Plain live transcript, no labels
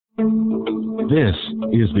This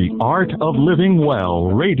is the Art of Living Well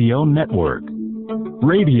Radio Network.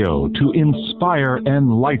 Radio to inspire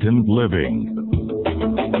enlightened living.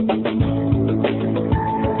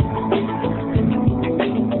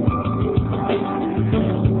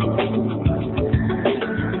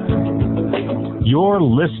 You're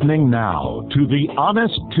listening now to the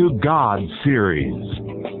Honest to God series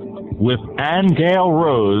with Ann Gale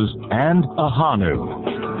Rose and Ahanu.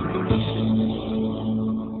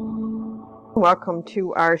 Welcome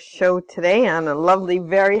to our show today on a lovely,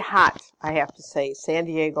 very hot, I have to say, San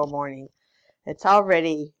Diego morning. It's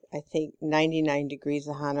already, I think, 99 degrees,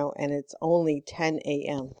 Ahanu, and it's only 10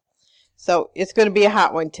 a.m. So it's going to be a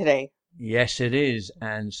hot one today. Yes, it is.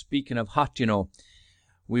 And speaking of hot,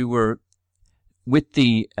 we were with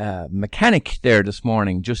the mechanic there this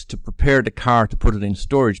morning just to prepare the car to put it in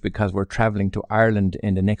storage because we're traveling to Ireland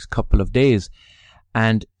in the next couple of days.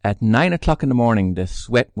 And at 9 o'clock in the morning, the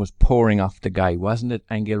sweat was pouring off the guy, wasn't it,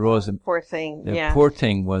 Angel Rose? Poor thing, the yeah. Poor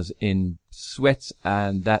thing was in sweats,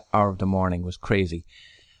 and that hour of the morning was crazy.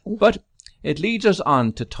 But it leads us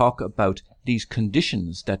on to talk about these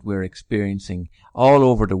conditions that we're experiencing all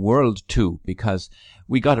over the world too, because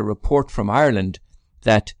we got a report from Ireland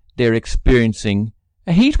that they're experiencing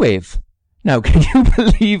a heat wave. Now, can you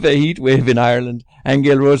believe a heat wave in Ireland?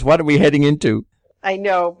 Angel Rose, what are we heading into? I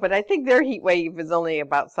know, but I think their heat wave is only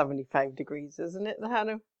about 75 degrees, isn't it,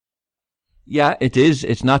 Ahanu? Yeah, it is.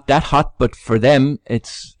 It's not that hot, but for them,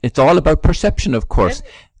 it's all about perception, of course.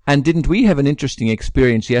 And didn't we have an interesting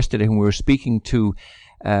experience yesterday when we were speaking to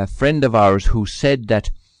a friend of ours who said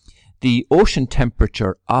that the ocean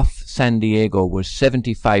temperature off San Diego was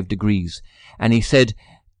 75 degrees. And he said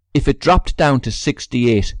if it dropped down to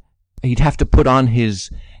 68, he'd have to put on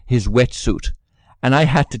his wetsuit. And I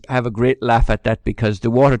had to have a great laugh at that because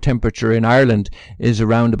the water temperature in Ireland is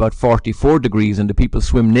around about 44 degrees and the people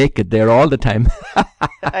swim naked there all the time.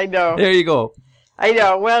 I know. There you go. I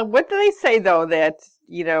know. Well, what do they say, though, that,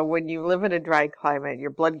 when you live in a dry climate,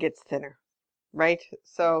 your blood gets thinner, right?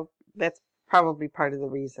 So that's probably part of the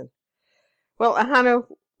reason. Well, Ahanu,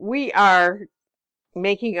 we are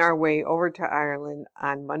making our way over to Ireland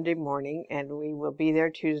on Monday morning, and we will be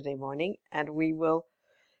there Tuesday morning, and we will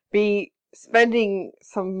be spending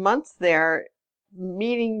some months there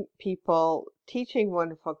meeting people, teaching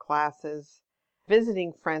wonderful classes,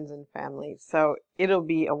 visiting friends and family. So it'll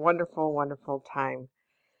be a wonderful, wonderful time.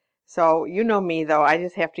 So you know me, though. I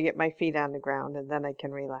just have to get my feet on the ground, and then I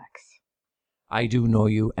can relax. I do know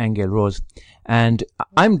you, Angel Rose. And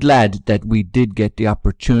I'm glad that we did get the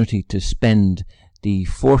opportunity to spend the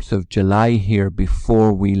 4th of July here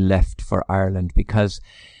before we left for Ireland, because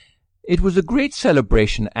it was a great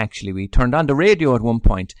celebration, actually. We turned on the radio at one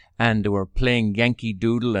point and they were playing Yankee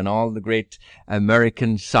Doodle and all the great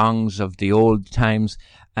American songs of the old times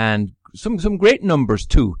and some great numbers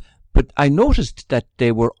too. But I noticed that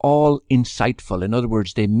they were all insightful. In other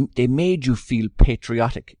words, they made you feel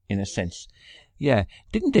patriotic in a sense. Yeah,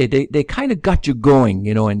 didn't they? They kind of got you going,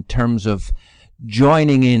 in terms of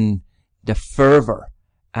joining in the fervor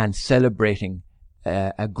and celebrating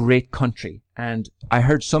a great country. And I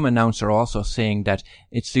heard some announcer also saying that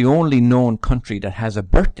it's the only known country that has a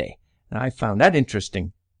birthday. And I found that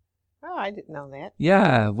interesting. Oh, I didn't know that.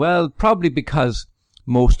 Yeah, well, probably because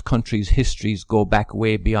most countries' histories go back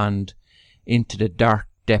way beyond into the dark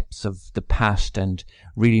depths of the past, and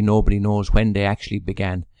really nobody knows when they actually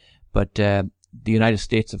began. But the United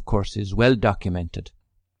States, of course, is well documented.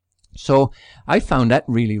 So I found that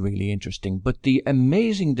really, really interesting. But the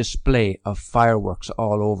amazing display of fireworks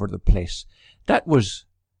all over the place, that was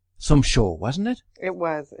some show, wasn't it? It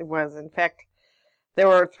was. In fact, there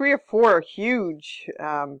were 3 or 4 huge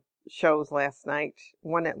shows last night.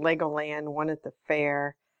 One at Legoland, one at the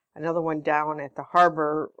fair, another one down at the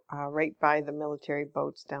harbor, right by the military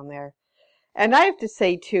boats down there. And I have to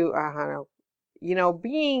say, too, Ahanu,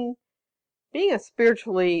 being a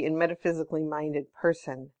spiritually and metaphysically minded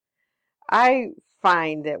person, I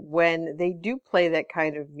find that when they do play that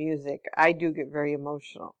kind of music, I do get very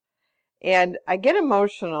emotional. And I get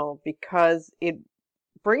emotional because it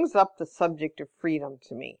brings up the subject of freedom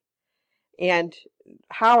to me and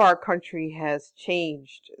how our country has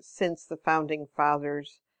changed since the founding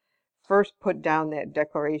fathers first put down that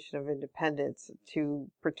Declaration of Independence to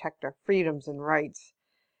protect our freedoms and rights.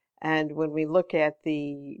 And when we look at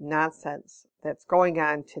the nonsense that's going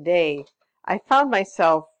on today, I found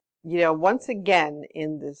myself once again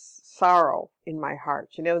in this sorrow in my heart,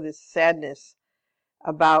 this sadness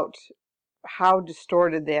about how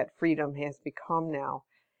distorted that freedom has become now.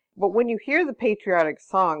 But when you hear the patriotic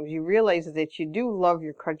songs, you realize that you do love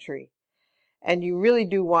your country and you really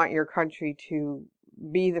do want your country to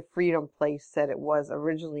be the freedom place that it was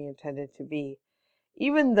originally intended to be,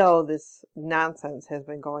 even though this nonsense has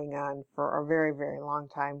been going on for a very, very long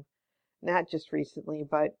time, not just recently,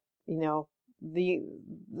 but, the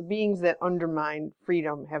beings that undermine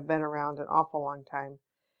freedom have been around an awful long time.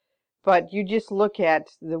 But you just look at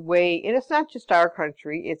the way, and it's not just our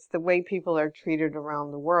country, it's the way people are treated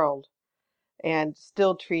around the world, and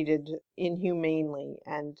still treated inhumanely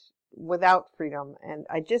and without freedom. And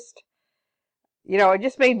it just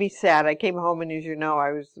made me sad. I came home, and as you know,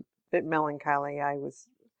 I was a bit melancholy. I was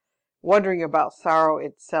wondering about sorrow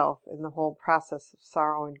itself and the whole process of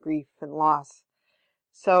sorrow and grief and loss.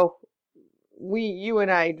 So you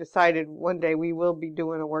and I decided one day we will be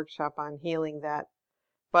doing a workshop on healing that.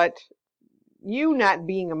 But you not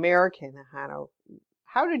being American, Hanno,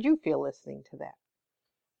 how did you feel listening to that?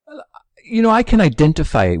 Well, I can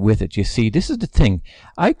identify with it. You see, this is the thing.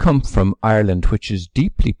 I come from Ireland, which is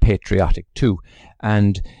deeply patriotic too.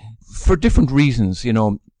 And for different reasons,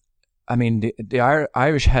 I mean, the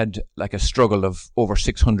Irish had like a struggle of over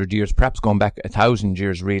 600 years, perhaps going back 1,000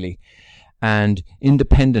 years really. And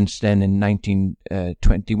independence then in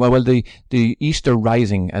 1920, the Easter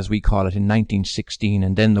Rising, as we call it, in 1916,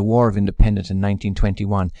 and then the War of Independence in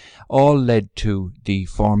 1921, all led to the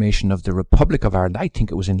formation of the Republic of Ireland. I think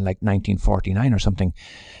it was in like 1949 or something.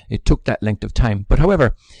 It took that length of time. But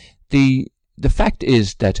however, the fact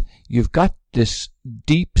is that you've got this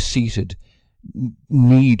deep-seated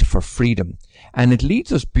need for freedom. And it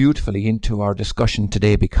leads us beautifully into our discussion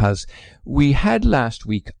today, because we had last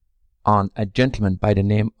week on a gentleman by the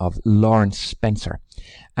name of Lawrence Spencer.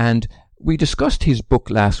 And we discussed his book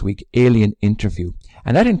last week, Alien Interview,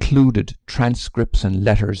 and that included transcripts and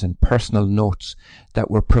letters and personal notes that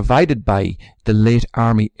were provided by the late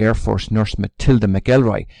Army Air Force nurse Matilda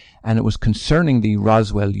McElroy, and it was concerning the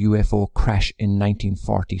Roswell UFO crash in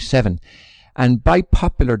 1947. And by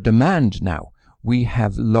popular demand now, we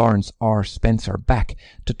have Lawrence R. Spencer back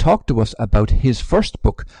to talk to us about his first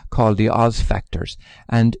book called The Oz Factors.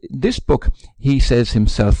 And this book, he says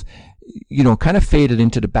himself, kind of faded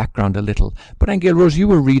into the background a little. But Aine Rose, you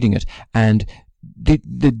were reading it, and the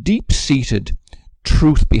deep-seated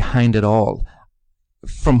truth behind it all,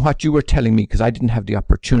 from what you were telling me, because I didn't have the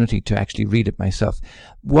opportunity to actually read it myself,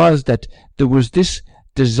 was that there was this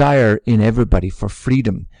desire in everybody for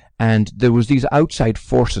freedom, and there was these outside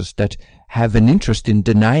forces that have an interest in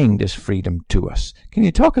denying this freedom to us. Can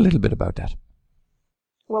you talk a little bit about that?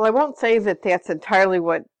 Well, I won't say that that's entirely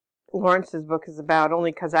what Lawrence's book is about,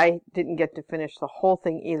 only because I didn't get to finish the whole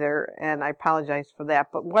thing either, and I apologize for that.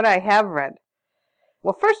 But what I have read,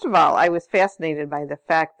 well, first of all, I was fascinated by the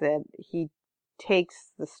fact that he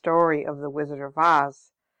takes the story of the Wizard of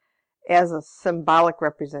Oz as a symbolic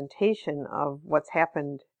representation of what's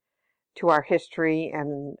happened to our history,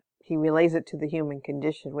 and he relays it to the human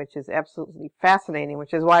condition, which is absolutely fascinating,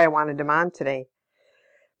 which is why I wanted him on today.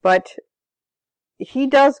 But he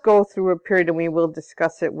does go through a period, and we will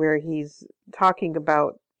discuss it, where he's talking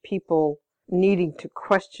about people needing to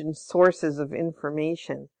question sources of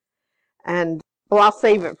information. And, well, I'll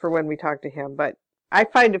save it for when we talk to him, but I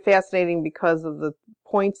find it fascinating because of the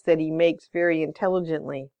points that he makes very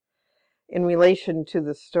intelligently in relation to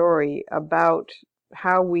the story about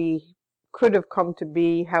how we could have come to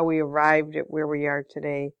be, how we arrived at where we are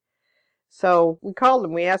today. So we called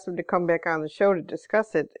him. We asked him to come back on the show to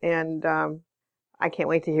discuss it, and I can't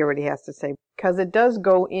wait to hear what he has to say, because it does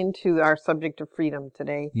go into our subject of freedom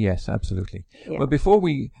today. Yes, absolutely. Yeah. Well, before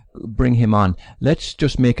we bring him on, let's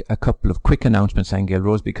just make a couple of quick announcements, Aine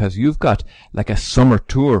Rose, because you've got like a summer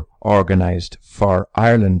tour organized for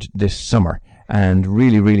Ireland this summer. And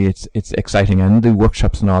really, it's exciting, and the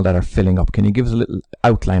workshops and all that are filling up. Can you give us a little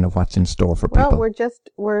outline of what's in store for people? Well,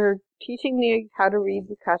 we're teaching how to read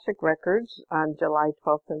the Akashic Records on July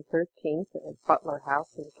 12th and 13th at Butler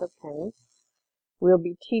House in Kilkenny. We'll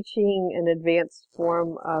be teaching an advanced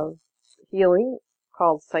form of healing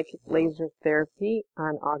called psychic laser therapy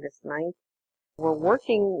on August 9th. We're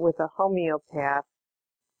working with a homeopath.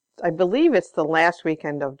 I believe it's the last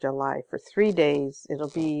weekend of July. For 3 days, it'll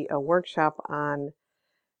be a workshop on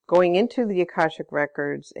going into the Akashic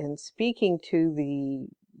Records and speaking to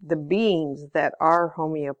the beings that are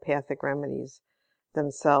homeopathic remedies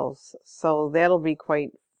themselves. So that'll be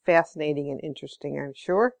quite fascinating and interesting, I'm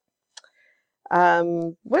sure.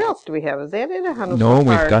 What else do we have? Is that it? No,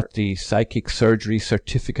 we've got the psychic surgery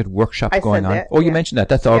certificate workshop going on. Oh, you mentioned that.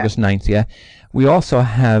 That's August 9th, yeah. We also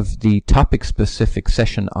have the topic-specific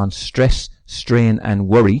session on stress, strain, and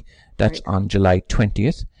worry. That's on July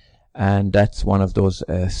 20th. And that's one of those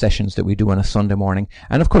sessions that we do on a Sunday morning.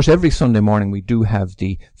 And of course, every Sunday morning we do have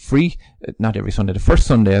the free, not every Sunday, the first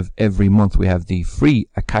Sunday of every month we have the free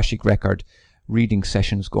Akashic Record reading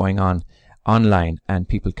sessions going on online, and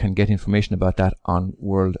people can get information about that on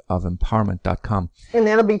worldofempowerment.com. And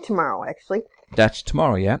that'll be tomorrow, actually. That's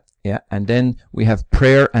tomorrow, yeah. And then we have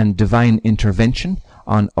Prayer and Divine Intervention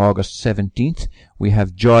on August 17th. We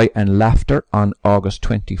have Joy and Laughter on August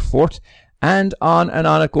 24th. And on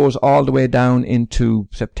it goes all the way down into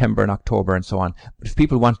September and October and so on. But if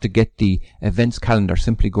people want to get the events calendar,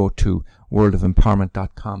 simply go to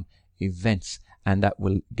worldofempowerment.com events, and that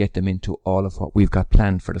will get them into all of what we've got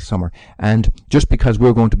planned for the summer. And just because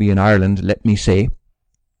we're going to be in Ireland, let me say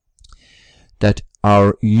that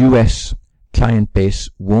our US client base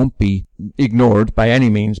won't be ignored by any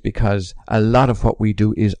means, because a lot of what we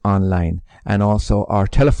do is online. And also our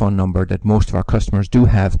telephone number that most of our customers do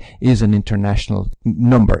have is an international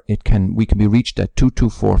number. We can be reached at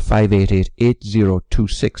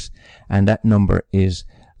 224-588-8026, and that number is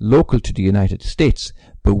local to the United States,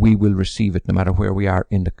 but we will receive it no matter where we are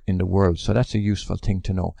in the world. So that's a useful thing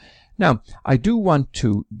to know. Now, I do want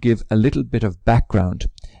to give a little bit of background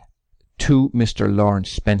to Mr.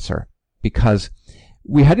 Lawrence Spencer, because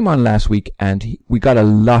we had him on last week and we got a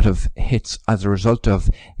lot of hits as a result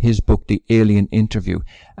of his book, The Alien Interview.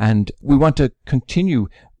 And we want to continue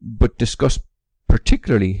but discuss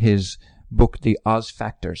particularly his book, The Oz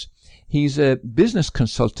Factors. He's a business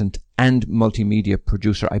consultant and multimedia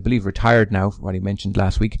producer, I believe retired now, what he mentioned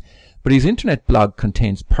last week. But his internet blog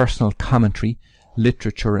contains personal commentary,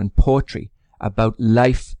 literature and poetry about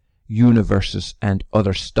life, universes and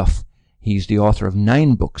other stuff. He's the author of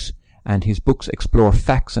 9 books, and his books explore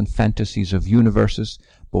facts and fantasies of universes,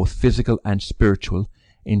 both physical and spiritual,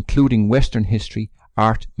 including Western history,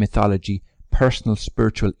 art, mythology, personal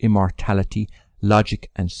spiritual immortality, logic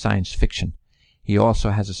and science fiction. He also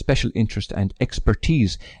has a special interest and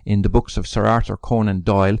expertise in the books of Sir Arthur Conan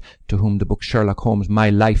Doyle, to whom the book Sherlock Holmes, My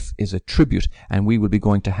Life, is a tribute, and we will be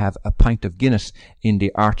going to have a pint of Guinness in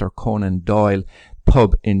the Arthur Conan Doyle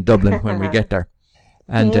pub in Dublin when we get there.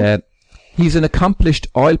 And he's an accomplished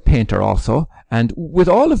oil painter also, and with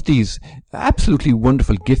all of these absolutely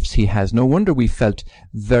wonderful gifts he has, no wonder we felt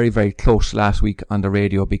very, very close last week on the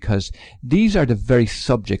radio, because these are the very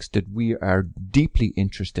subjects that we are deeply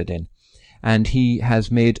interested in. And he has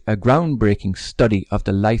made a groundbreaking study of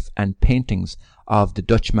the life and paintings of the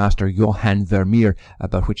Dutch master Johan Vermeer,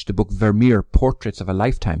 about which the book Vermeer, Portraits of a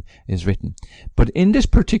Lifetime, is written. But in this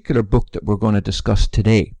particular book that we're going to discuss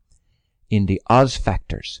today, in The Oz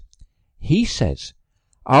Factors, he says,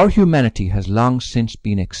 our humanity has long since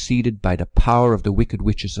been exceeded by the power of the wicked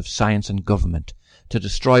witches of science and government to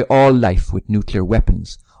destroy all life with nuclear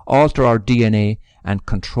weapons, alter our DNA, and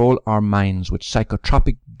control our minds with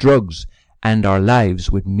psychotropic drugs and our lives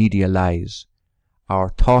with media lies. Our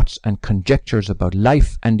thoughts and conjectures about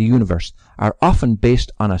life and the universe are often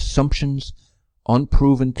based on assumptions,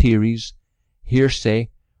 unproven theories, hearsay,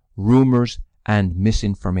 rumors, and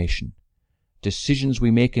misinformation. Decisions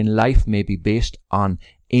we make in life may be based on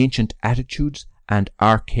ancient attitudes and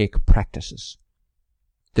archaic practices.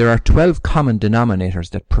 There are 12 common denominators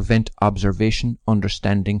that prevent observation,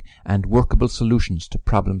 understanding, and workable solutions to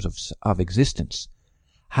problems of existence.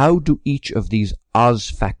 How do each of these Oz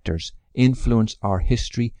factors influence our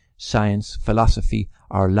history, science, philosophy,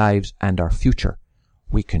 our lives, and our future?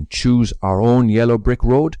 We can choose our own yellow brick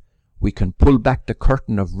road. We can pull back the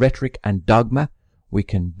curtain of rhetoric and dogma. We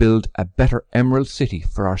can build a better emerald city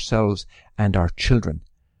for ourselves and our children.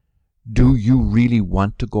 Do you really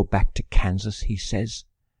want to go back to Kansas, he says?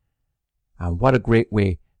 And what a great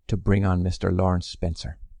way to bring on Mr. Lawrence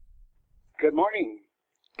Spencer. Good morning.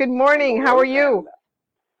 Good morning. How are you?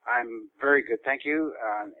 I'm very good, thank you.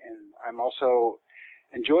 And I'm also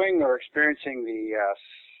enjoying or experiencing the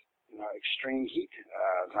extreme heat.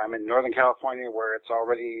 I'm in Northern California, where it's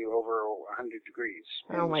already over 100 degrees.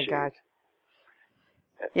 Oh my God!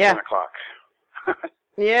 At 10 Yeah. o'clock.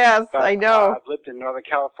 Yes, But, I know. I've lived in Northern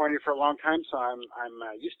California for a long time, so I'm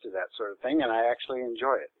used to that sort of thing, and I actually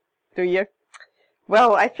enjoy it. Do you?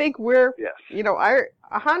 Well, I think we're, Yes.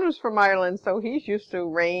 Hanu's from Ireland, so he's used to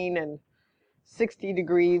rain and 60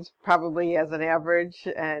 degrees probably as an average,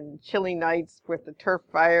 and chilly nights with the turf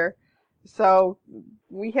fire. So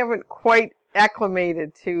we haven't quite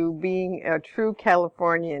acclimated to being a true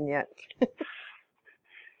Californian yet.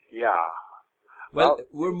 Yeah. Well,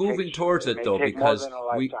 we're moving towards it, though, may take more because than a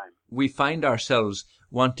lifetime. we find ourselves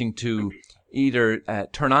wanting to either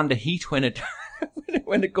turn on the heat when it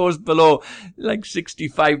when it goes below like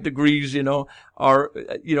 65 degrees, or,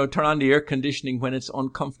 turn on the air conditioning when it's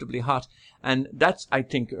uncomfortably hot. And that's, I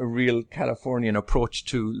think, a real Californian approach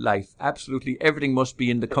to life. Absolutely everything must be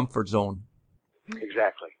in the comfort zone.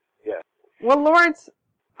 Exactly, yeah. Well, Lawrence,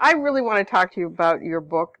 I really want to talk to you about your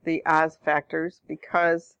book, The Oz Factors,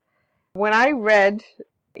 because when I read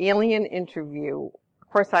Alien Interview, of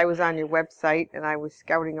course I was on your website and I was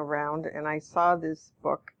scouting around and I saw this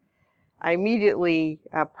book. I immediately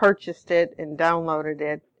purchased it and downloaded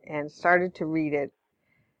it and started to read it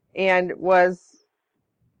and was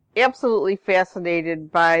absolutely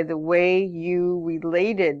fascinated by the way you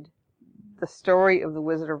related the story of the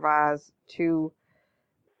Wizard of Oz to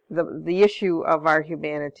the issue of our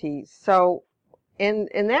humanity. So in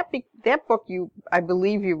that book, I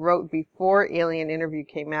believe you wrote before Alien Interview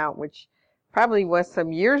came out, which probably was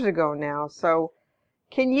some years ago now. So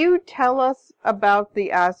can you tell us about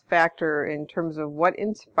the Oz Factor in terms of what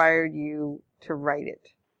inspired you to write it?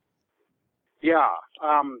 Yeah,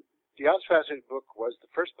 the Oz Factor book was the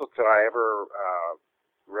first book that I ever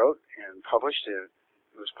wrote and published. It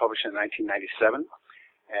was published in 1997,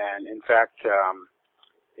 and in fact,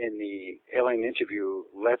 in the Alien Interview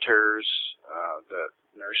letters that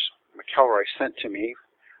Nurse McElroy sent to me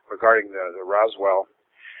regarding the Roswell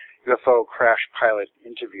UFO crash pilot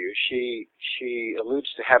interview, she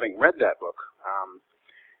alludes to having read that book.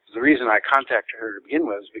 The reason I contacted her to begin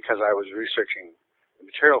with was because I was researching the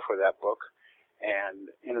material for that book and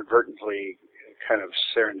inadvertently, kind of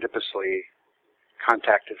serendipitously,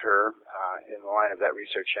 contacted her in the line of that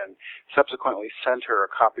research and subsequently sent her a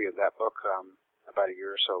copy of that book about a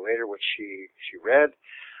year or so later, which she read.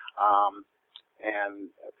 And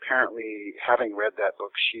apparently, having read that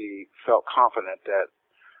book, she felt confident that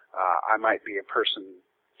I might be a person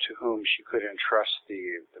to whom she could entrust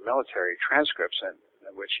the military transcripts, and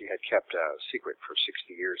which she had kept secret for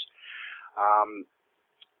 60 years.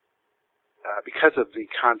 Because of the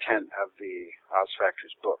content of the Oz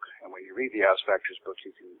Factors book, and when you read the Oz Factors book,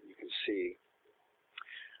 you can see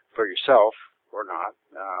for yourself or not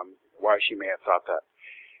why she may have thought that.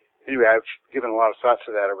 Anyway, I've given a lot of thought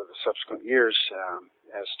to that over the subsequent years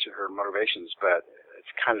as to her motivations, but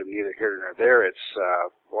it's kind of neither here nor there. It's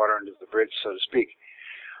water under the bridge, so to speak.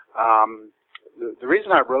 The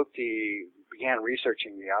reason I began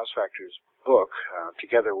researching the Oz Factors book,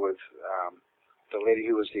 together with the lady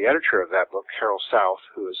who was the editor of that book, Carol South,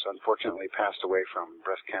 who has unfortunately passed away from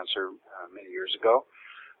breast cancer many years ago.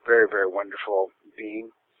 Very, very wonderful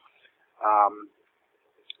being.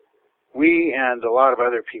 We and a lot of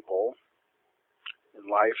other people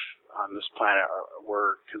in life on this planet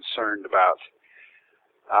were concerned about,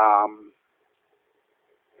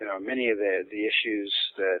 many of the issues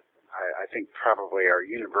that I think probably are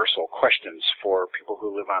universal questions for people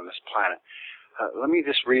who live on this planet. Let me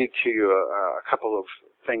just read to you a couple of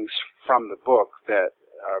things from the book that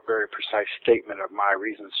are a very precise statement of my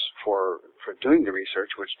reasons for doing the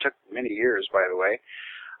research, which took many years, by the way.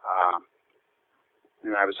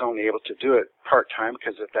 And I was only able to do it part-time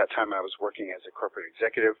because at that time I was working as a corporate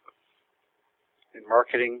executive in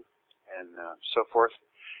marketing and so forth.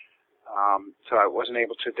 So I wasn't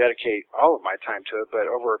able to dedicate all of my time to it, but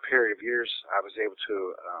over a period of years I was able to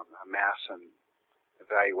amass and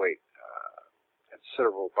evaluate a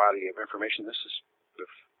considerable body of information. This is,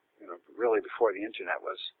 really before the Internet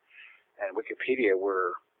was, and Wikipedia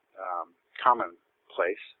were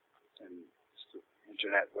commonplace, and the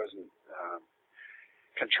Internet wasn't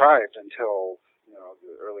contrived until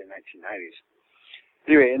the early 1990s.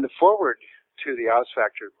 Anyway, in the foreword to the Oz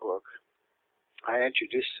Factor book, I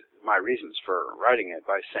introduced my reasons for writing it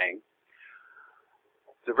by saying,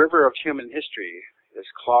 "The river of human history is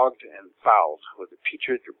clogged and fouled with the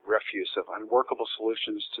putrid refuse of unworkable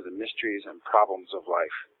solutions to the mysteries and problems of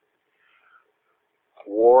life.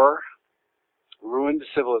 War, ruined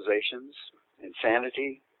civilizations,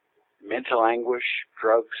 insanity, mental anguish,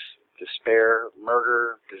 drugs, despair,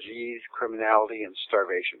 murder, disease, criminality, and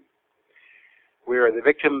starvation. We are the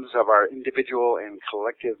victims of our individual and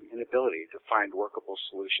collective inability to find workable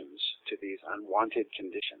solutions to these unwanted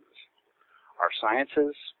conditions. Our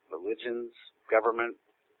sciences, religions, government,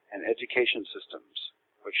 and education systems,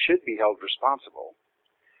 which should be held responsible,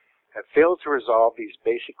 have failed to resolve these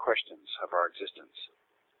basic questions of our existence.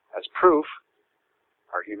 As proof,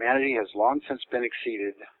 our humanity has long since been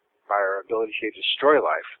exceeded by our ability to destroy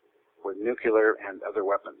life with nuclear and other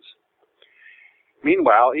weapons.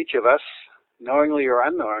 Meanwhile, each of us, knowingly or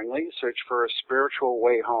unknowingly, search for a spiritual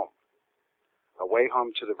way home, a way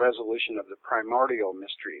home to the resolution of the primordial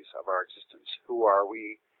mysteries of our existence. Who are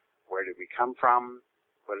we? Where did we come from?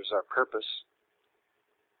 What is our purpose?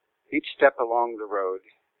 Each step along the road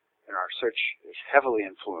in our search is heavily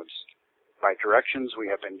influenced by directions we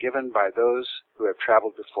have been given by those who have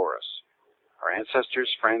traveled before us. Our ancestors,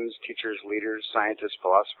 friends, teachers, leaders, scientists,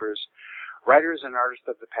 philosophers, writers, and artists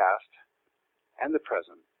of the past and the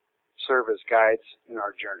present serve as guides in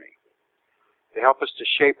our journey. They help us to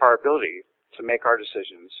shape our ability to make our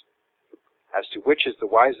decisions as to which is the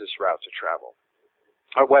wisest route to travel,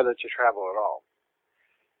 or whether to travel at all.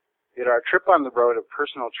 Yet our trip on the road of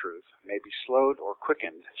personal truth may be slowed or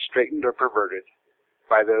quickened, straightened or perverted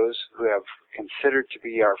by those who have considered to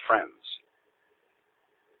be our friends.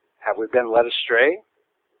 Have we been led astray?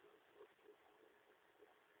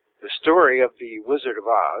 The story of the Wizard of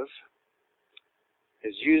Oz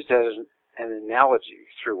is used as an analogy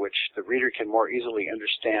through which the reader can more easily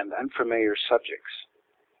understand unfamiliar subjects,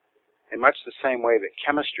 in much the same way that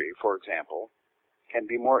chemistry, for example, can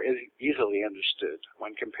be more easily understood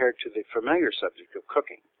when compared to the familiar subject of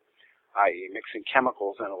cooking, i.e. mixing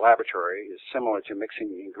chemicals in a laboratory is similar to mixing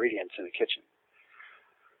ingredients in a kitchen.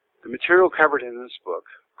 The material covered in this book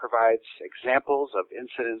provides examples of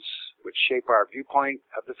incidents which shape our viewpoint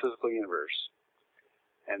of the physical universe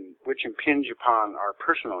and which impinge upon our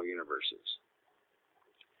personal universes.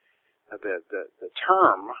 The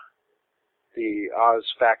term, the Oz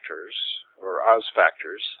factors, or Oz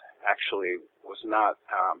factors, actually was not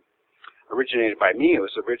originated by me. It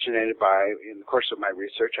was originated by, in the course of my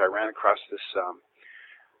research, I ran across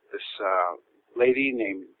this lady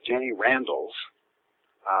named Jenny Randles,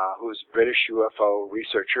 who was a British UFO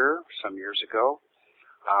researcher some years ago,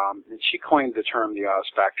 and she coined the term the Oz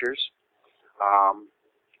factors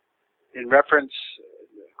in reference,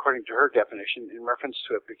 according to her definition, in reference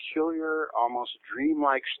to a peculiar, almost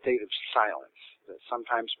dreamlike state of silence that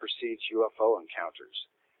sometimes precedes UFO encounters.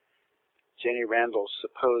 Jenny Randles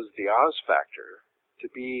supposed the Oz factor to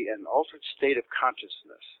be an altered state of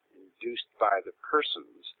consciousness induced by the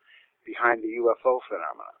persons behind the UFO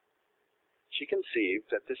phenomena. She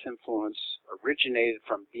conceived that this influence originated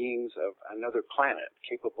from beings of another planet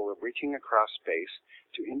capable of reaching across space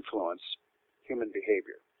to influence human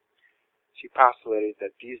behavior. She postulated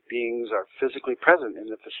that these beings are physically present in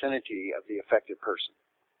the vicinity of the affected person.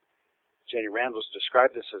 Jenny Randles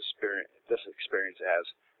described this experience as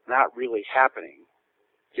not really happening,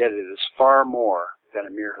 yet it is far more than a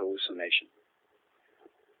mere hallucination.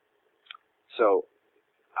 So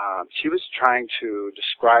she was trying to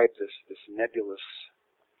describe this nebulous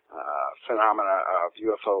phenomena of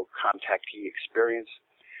UFO contactee experience,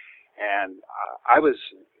 and I was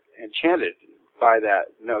enchanted by that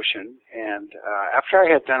notion. And after I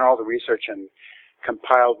had done all the research and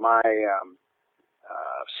compiled my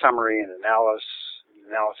summary and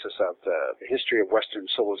analysis of the history of Western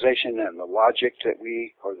civilization and the logic that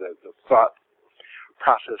the thought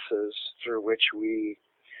processes through which we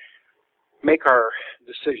make our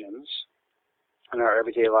decisions in our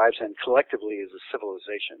everyday lives and collectively as a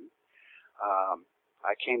civilization,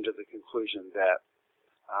 I came to the conclusion that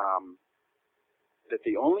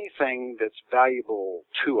the only thing that's valuable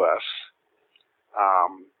to us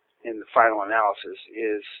in the final analysis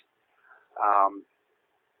is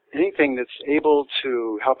anything that's able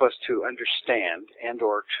to help us to understand and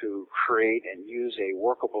or to create and use a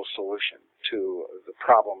workable solution to the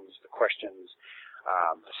problems, the questions,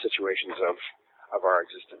 the situations of our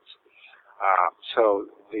existence. So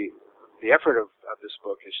the effort of this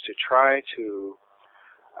book is to try to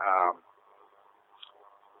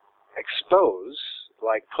expose,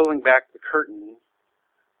 like pulling back the curtain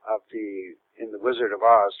in the Wizard of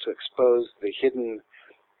Oz, to expose the hidden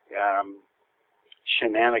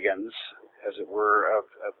shenanigans, as it were, of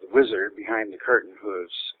the wizard behind the curtain, who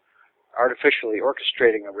is artificially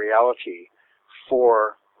orchestrating a reality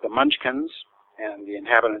for the Munchkins and the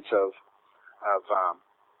inhabitants of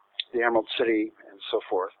the Emerald City and so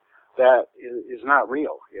forth. That is not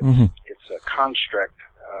real. It's a construct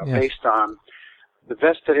based on the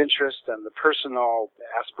vested interest and the personal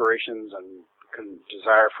aspirations and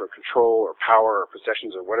desire for control or power or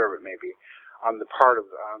possessions or whatever it may be on the part of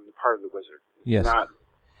the wizard. Yes. It's not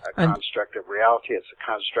a construct of reality. It's a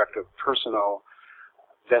construct of personal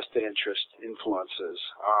vested interest influences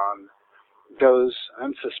on those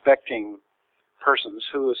unsuspecting persons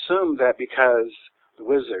who assume that because the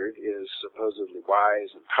wizard is supposedly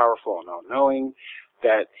wise and powerful and all-knowing,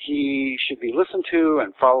 that he should be listened to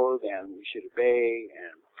and followed, and we should obey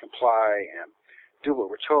and comply and do what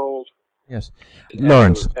we're told. Yes,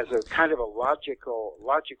 Lawrence. As a kind of a logical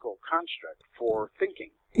construct for thinking.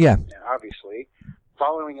 Yeah. And obviously,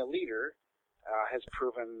 following a leader has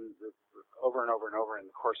proven over and over and over in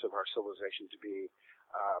the course of our civilization to be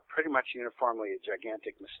pretty much uniformly a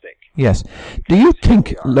gigantic mistake. Yes. Do you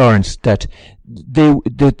think, Lawrence, that the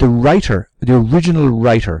writer, the original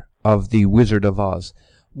writer of The Wizard of Oz,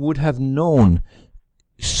 would have known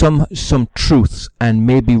some truths and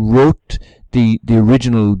maybe wrote the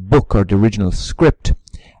original book or the original script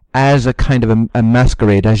as a kind of a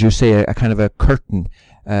masquerade, as you say, a kind of a curtain,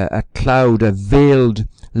 a cloud, a veiled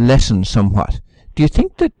lesson somewhat? Do you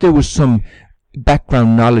think that there was some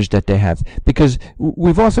background knowledge that they have? Because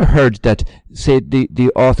we've also heard that, say,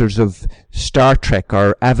 the authors of Star Trek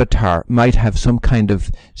or Avatar might have some kind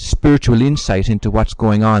of spiritual insight into what's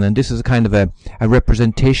going on, and this is a kind of a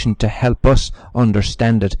representation to help us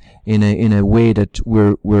understand it in a way that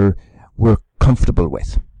we're comfortable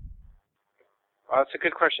with. Well, that's a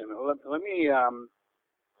good question. Let me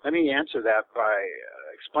answer that by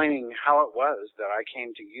explaining how it was that I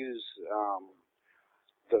came to use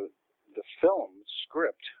the film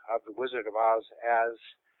script of The Wizard of Oz as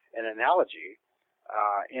an analogy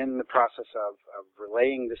in the process of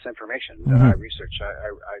relaying this information that I researched.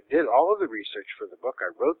 I did all of the research for the book.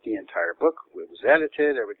 I wrote the entire book. It was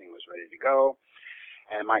edited. Everything was ready to go.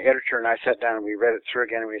 And my editor and I sat down and we read it through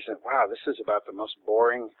again, and we said, wow, this is about the most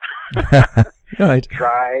boring, right,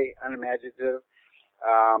 dry, unimaginative,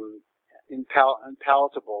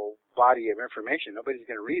 unpalatable body of information. Nobody's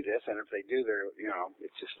going to read this, and if they do,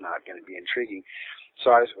 it's just not going to be intriguing.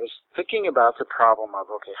 So I was thinking about the problem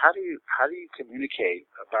of, okay, how do you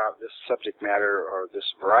communicate about this subject matter or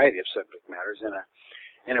this variety of subject matters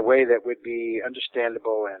in a way that would be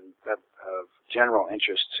understandable and of general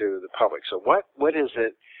interest to the public? So what is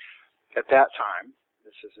it at that time?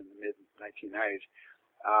 This is in the mid-1990s.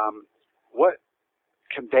 What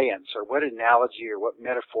conveyance or what analogy or what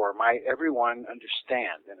metaphor might everyone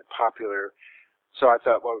understand in a popular? So I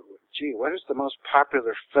thought, well, gee, what is the most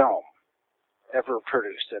popular film ever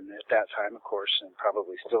produced? And at that time, of course, and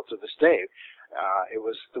probably still to this day, it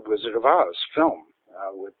was The Wizard of Oz film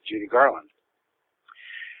with Judy Garland.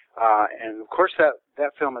 And of course,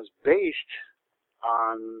 that film is based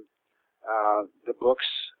on the books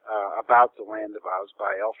about the Land of Oz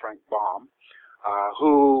by L. Frank Baum,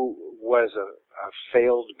 who was a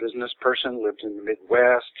failed business person, lived in the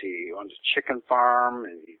Midwest. He owned a chicken farm,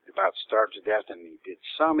 and he about starved to death, and he did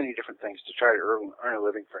so many different things to try to earn a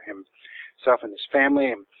living for himself and his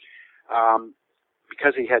family. And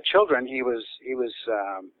because he had children, he was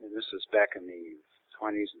and this was back in the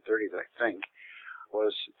 20s and 30s, I think,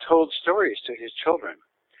 was told stories to his children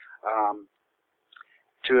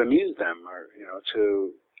to amuse them, or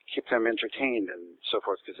to keep them entertained and so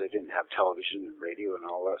forth, because they didn't have television and radio and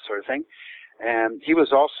all that sort of thing. And he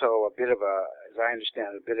was also a bit of as I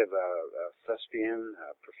understand, a bit of a thespian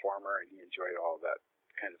performer, and he enjoyed all that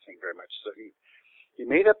kind of thing very much. So he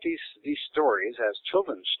made up these stories as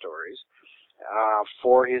children's stories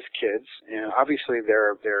for his kids, and obviously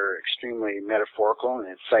they're extremely metaphorical and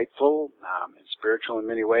insightful and spiritual in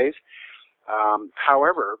many ways.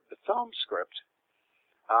 However, the film script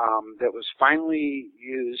that was finally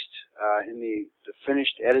used in the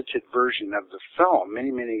finished edited version of the film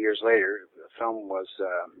many years later. The film was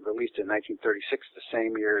released in 1936, the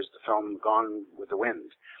same year as the film Gone with the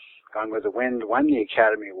Wind. Gone with the Wind won the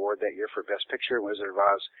Academy Award that year for Best Picture. Wizard of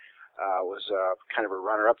Oz was kind of a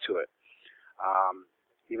runner-up to it.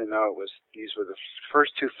 Even though these were the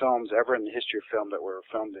first two films ever in the history of film that were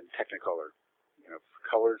filmed in Technicolor,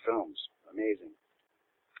 colored films, amazing.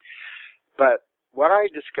 But what I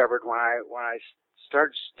discovered when I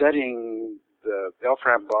started studying the L.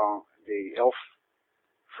 Frank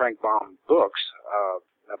Baum books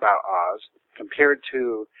about Oz compared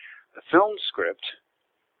to the film script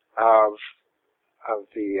of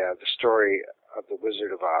the story of the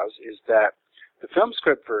Wizard of Oz, is that the film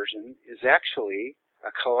script version is actually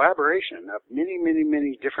a collaboration of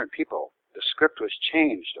many different people. The script was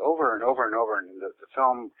changed over and over and over, and the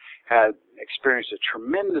film had experienced a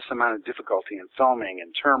tremendous amount of difficulty in filming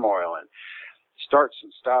and turmoil and starts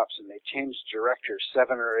and stops, and they changed directors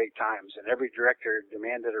 7 or 8 times, and every director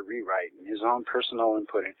demanded a rewrite and his own personal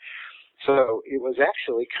input. So it was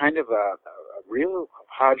actually kind of a real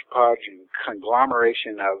hodgepodge and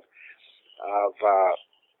conglomeration of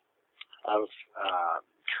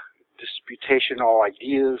disputational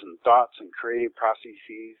ideas and thoughts and creative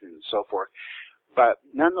processes and so forth. But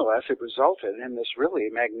nonetheless, it resulted in this really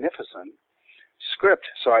magnificent script.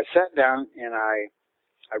 So I sat down and I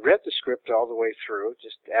read the script all the way through,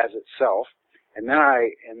 just as itself, and then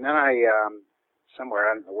I somewhere,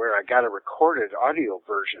 I don't know where, I got a recorded audio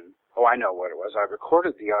version. Oh, I know what it was. I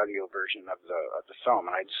recorded the audio version of the film,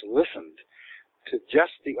 and I just listened to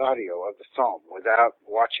just the audio of the film without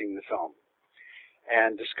watching the film,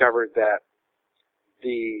 and discovered that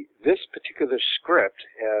this particular script,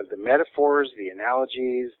 the metaphors, the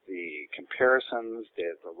analogies, the comparisons,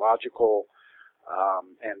 the logical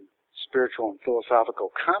and spiritual and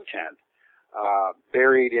philosophical content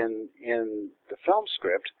buried in the film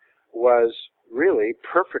script was really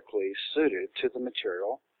perfectly suited to the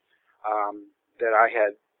material that I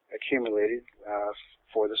had accumulated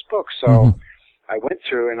for this book. So I went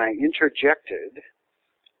through and I interjected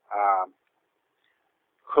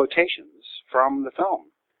quotations from the film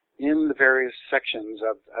in the various sections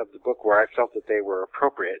of the book where I felt that they were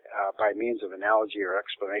appropriate by means of analogy or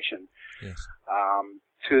explanation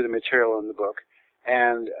to the material in the book.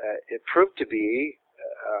 And it proved to be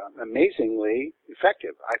amazingly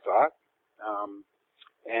effective, I thought.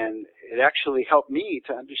 And it actually helped me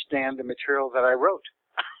to understand the material that I wrote.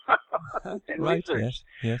 Right,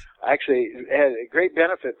 yes. I actually had a great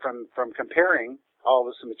benefit from comparing all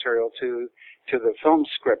this material to the film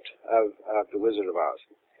script of The Wizard of Oz,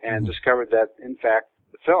 and discovered that, in fact,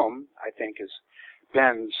 the film, I think, has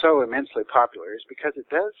been so immensely popular is because it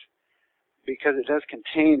does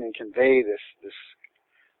contain and convey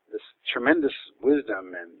this tremendous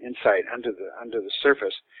wisdom and insight under the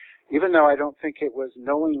surface, even though I don't think it was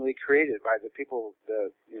knowingly created by the people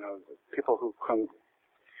who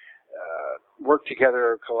worked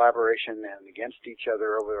together, collaboration, and against each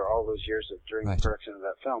other over all those years during the production of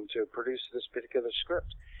that film to produce this particular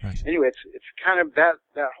script. Right. Anyway, it's kind of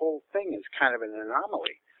that whole thing is kind of an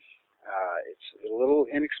anomaly. It's a little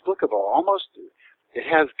inexplicable. Almost, it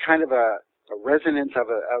has kind of a resonance of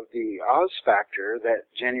the Oz factor that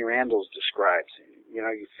Jenny Randles describes. You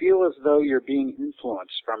know, you feel as though you're being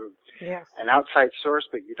influenced from an outside source,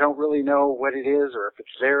 but you don't really know what it is or if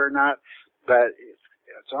it's there or not. But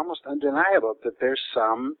it's almost undeniable that there's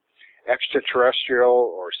some extraterrestrial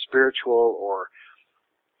or spiritual or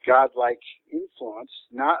godlike influence,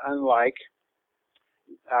 not unlike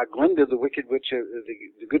Glinda, the Wicked Witch,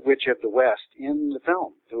 the Good Witch of the West, in the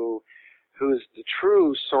film, who is the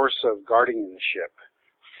true source of guardianship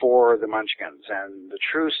for the Munchkins and the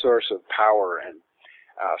true source of power and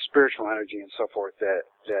spiritual energy and so forth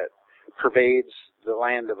that pervades the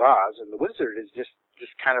land of Oz. And the wizard is just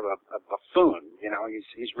kind of a buffoon, you know.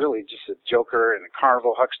 He's really just a joker and a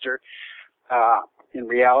carnival huckster in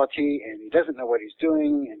reality, and he doesn't know what he's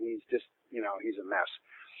doing, and he's just, you know, he's a mess.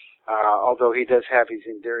 Although he does have his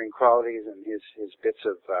endearing qualities and his bits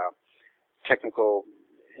of technical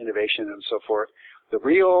innovation and so forth, the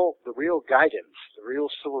real guidance, the real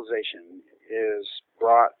civilization is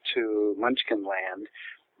brought to Munchkin Land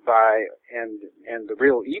by, and the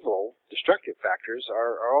real evil, destructive factors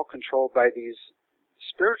are all controlled by these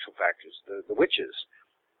spiritual factors, the witches.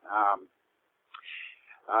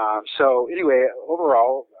 So anyway,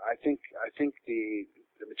 overall, I think the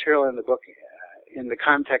material in the book, in the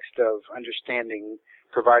context of understanding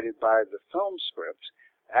provided by the film script,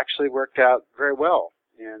 actually worked out very well,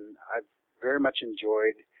 and I very much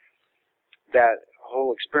enjoyed that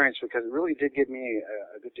whole experience because it really did give me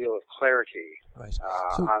a good deal of clarity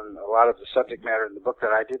on a lot of the subject matter in the book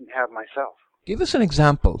that I didn't have myself. Give us an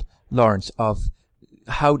example, Lawrence, of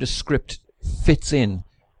how the script fits in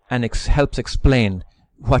and helps explain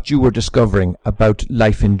what you were discovering about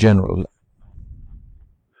life in general.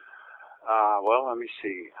 Well, let me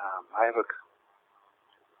see. I have a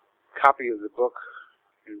copy of the book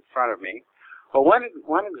in front of me. Well,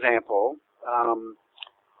 one example,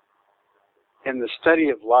 in the study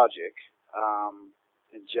of logic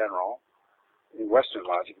in general, in Western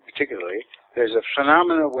logic particularly, there's a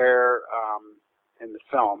phenomena where, in the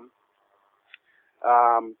film,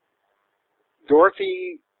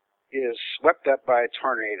 Dorothy is swept up by a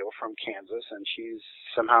tornado from Kansas, and she's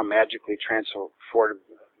somehow magically transported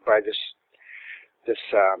by this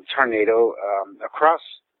tornado across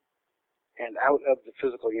and out of the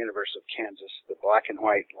physical universe of Kansas, the black and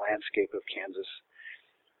white landscape of Kansas,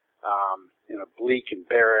 bleak and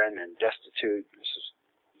barren and destitute. This is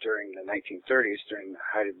during the 1930s, during the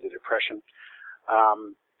height of the Depression,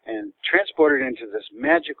 and transported into this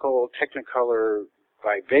magical, technicolor,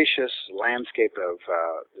 vivacious landscape of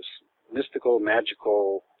this mystical,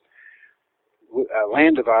 magical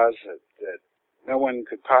land of Oz that no one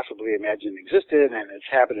could possibly imagine existed, and it's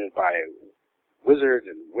inhabited by wizards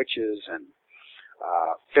and witches and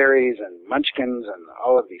fairies and munchkins and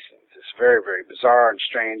all of these things. It's very, very bizarre and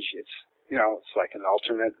strange. It's like an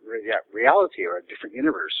alternate reality or a different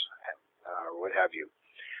universe, or what have you.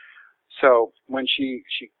 So when she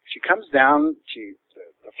comes down to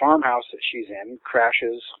the farmhouse that she's in,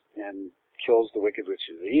 crashes and kills the Wicked Witch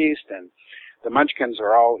of the East, and the Munchkins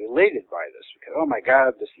are all elated by this because, oh my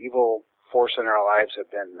God, this evil force in our lives have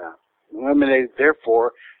been eliminated.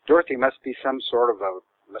 Therefore, Dorothy must be some sort of a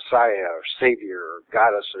messiah or savior or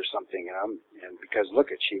goddess or something, and because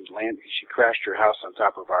look at, she crashed her house on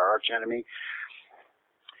top of our arch enemy.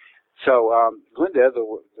 So Glinda,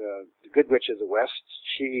 the good witch of the West,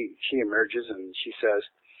 she emerges and she says,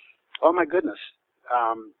 "Oh my goodness,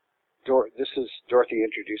 this is Dorothy."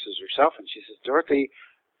 Introduces herself and she says, "Dorothy,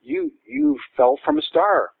 you fell from a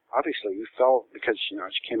star. Obviously, you fell because she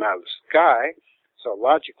came out of the sky. So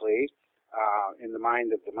logically, in the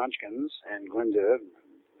mind of the Munchkins and Glinda,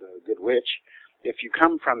 the good witch, if you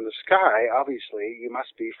come from the sky, obviously you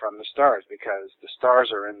must be from the stars because the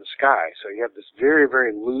stars are in the sky." So you have this very,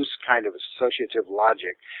 very loose kind of associative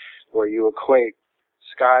logic where you equate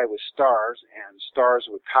sky with stars and stars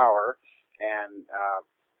with power and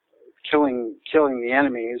killing the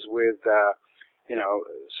enemies with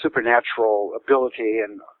supernatural ability,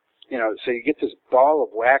 and so you get this ball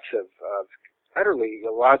of wax of utterly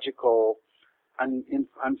illogical,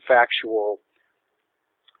 unfactual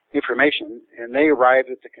information, and they arrive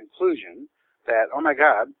at the conclusion that, oh my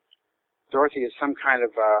God, Dorothy is some kind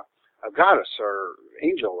of a goddess or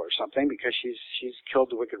angel or something because she's killed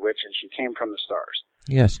the Wicked Witch and she came from the stars.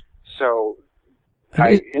 Yes. So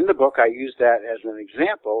in the book I use that as an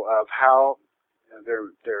example of how there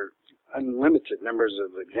are unlimited numbers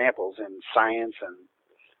of examples in science and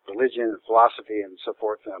religion and philosophy and so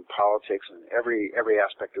forth and politics and every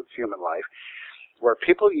aspect of human life where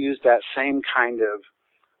people use that same kind of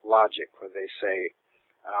logic where they say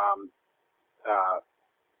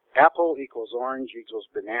apple equals orange equals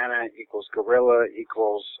banana equals gorilla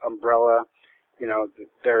equals umbrella.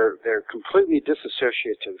 They're completely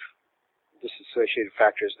disassociative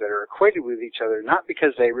factors that are equated with each other, not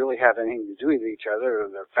because they really have anything to do with each other or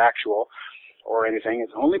they're factual or anything.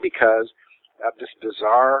 It's only because of this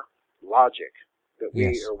bizarre logic that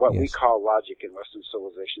we call logic in Western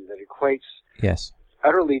civilization that equates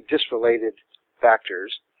utterly disrelated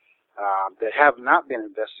factors that have not been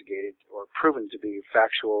investigated or proven to be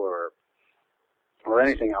factual or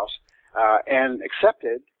anything else, and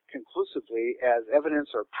accepted conclusively as evidence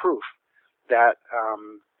or proof that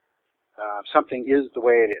something is the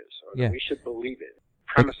way it is, or that we should believe it.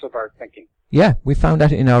 Premise of our thinking. Yeah, we found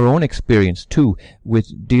that in our own experience too,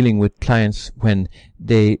 with dealing with clients when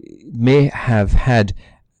they may have had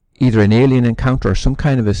either an alien encounter or some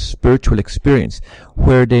kind of a spiritual experience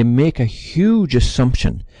where they make a huge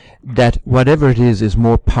assumption that whatever it is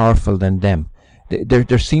more powerful than them.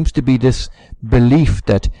 There seems to be this belief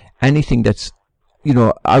that anything that's,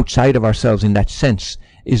 outside of ourselves in that sense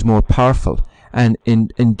is more powerful. And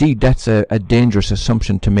indeed, that's a dangerous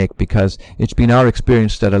assumption to make because it's been our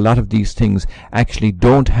experience that a lot of these things actually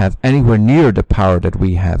don't have anywhere near the power that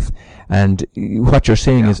we have. And what you're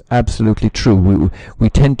saying is absolutely true. We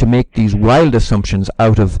tend to make these wild assumptions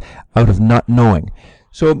out of not knowing.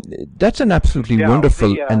 So that's an absolutely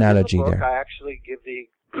wonderful analogy in the book, there. I actually give the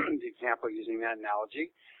example using that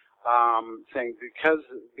analogy, saying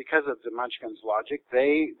because of the Munchkins' logic,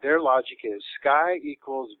 their logic is sky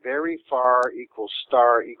equals very far equals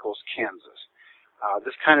star equals Kansas.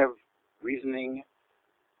 This kind of reasoning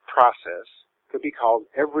process could be called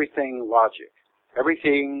everything logic.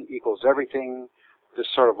 Everything equals everything. This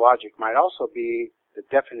sort of logic might also be the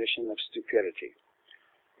definition of stupidity.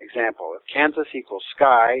 Example, if Kansas equals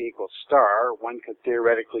sky equals star, one could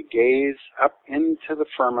theoretically gaze up into the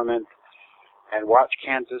firmament and watch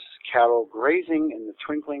Kansas cattle grazing in the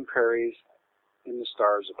twinkling prairies in the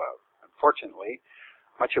stars above. Unfortunately,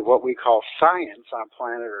 much of what we call science on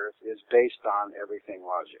planet Earth is based on everything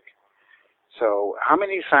logic. So how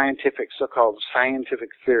many so-called scientific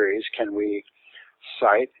theories can we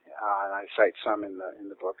cite, and I cite some in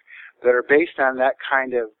the book, that are based on that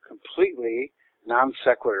kind of completely non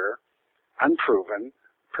sequitur, unproven,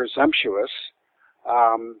 presumptuous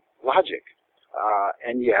logic?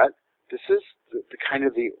 And yet, this is the kind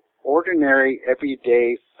of the ordinary,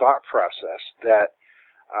 everyday thought process that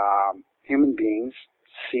human beings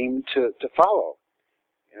seem to follow.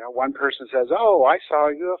 One person says, "Oh, I saw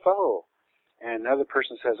a UFO," and another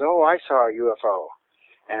person says, "Oh, I saw a UFO,"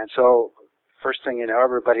 and so first thing you know,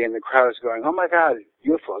 everybody in the crowd is going, "Oh my God,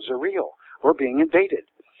 UFOs are real. We're being invaded,"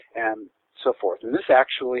 and so forth. And this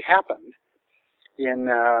actually happened in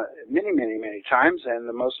many, many, many times, and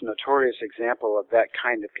the most notorious example of that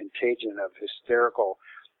kind of contagion of hysterical,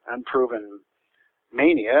 unproven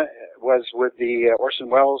mania was with the Orson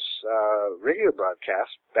Welles radio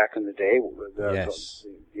broadcast back in the day, with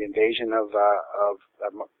the invasion of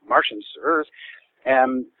Martians to Earth.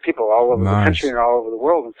 And people all over the country and all over the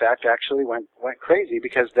world, in fact, actually went crazy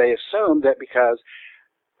because they assumed that because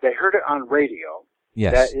they heard it on radio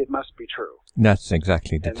Yes. that it must be true. That's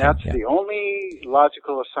exactly the And thing. that's the only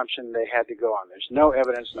logical assumption they had to go on. There's no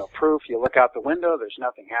evidence, no proof. You look out the window, there's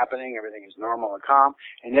nothing happening, everything is normal and calm,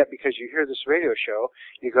 and yet because you hear this radio show,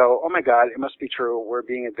 you go, oh my God, it must be true, we're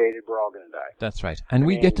being invaded, we're all going to die. That's right. And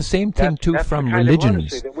we get the same thing too that's from the kind religions. of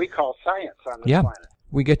lunacy that we call science on this planet.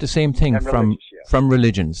 We get the same thing And from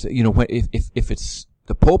religions. You know, if it's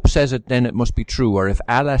the Pope says it, then it must be true. Or if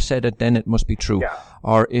Allah said it, then it must be true. Yeah.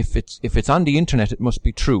 Or if it's on the internet, it must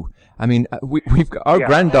be true. I mean, we've got our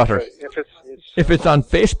granddaughter. If it's on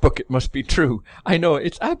Facebook, it must be true. I know,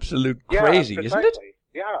 it's absolute crazy, isn't it?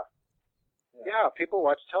 Yeah, people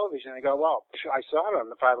watch television and they go, well, I saw it on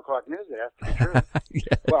the 5 o'clock news. It has to be true.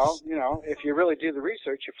 Yes. Well, you know, if you really do the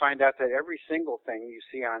research, you find out that every single thing you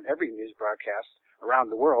see on every news broadcast around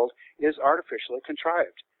the world is artificially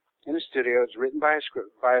contrived. In a studio, it's written by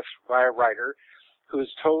a writer who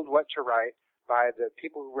is told what to write by the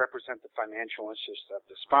people who represent the financial interests of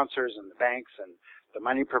the sponsors and the banks and the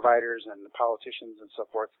money providers and the politicians and so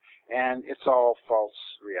forth. And it's all false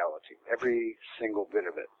reality, every single bit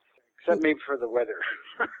of it. Except maybe for the weather.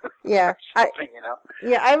 Yeah. I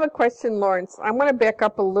have a question, Lawrence. I want to back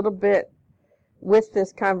up a little bit with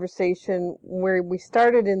this conversation where we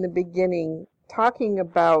started in the beginning talking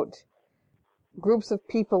about groups of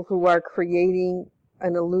people who are creating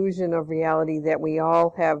an illusion of reality that we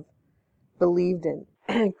all have believed in.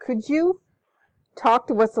 Could you talk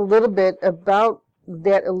to us a little bit about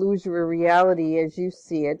that illusory reality as you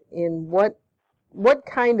see it? In what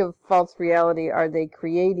kind of false reality are they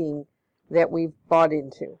creating that we've bought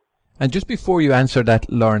into? And just before you answer that,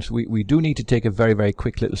 Lawrence, we do need to take a very, very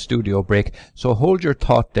quick little studio break. So hold your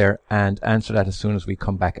thought there and answer that as soon as we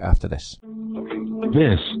come back after this.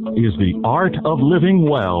 This is the Art of Living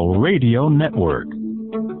Well Radio Network.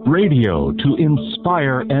 Radio to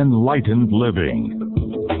inspire enlightened living.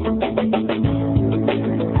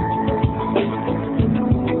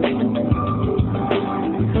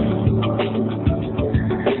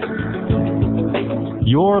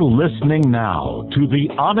 You're listening now to the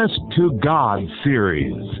Honest to God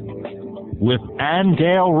series with Ann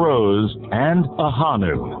Gale Rose and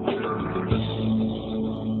Ahanu.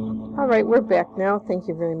 All right, we're back now. Thank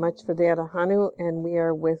you very much for that, Ahanu. And we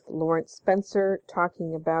are with Lawrence Spencer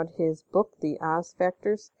talking about his book, The Oz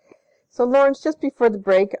Factors. So, Lawrence, just before the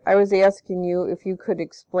break, I was asking you if you could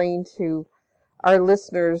explain to our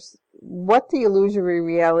listeners what the illusory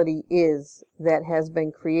reality is that has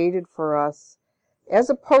been created for us, as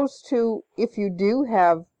opposed to if you do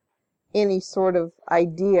have any sort of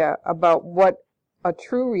idea about what a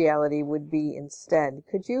true reality would be instead.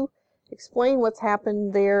 Could you explain what's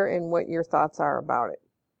happened there and what your thoughts are about it?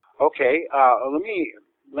 Okay, let me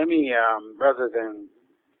rather than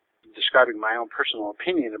describing my own personal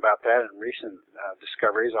opinion about that and recent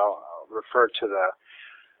discoveries, I'll refer to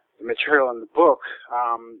the material in the book.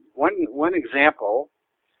 One example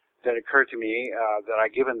that occurred to me that I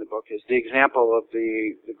give in the book is the example of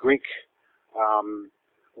the Greek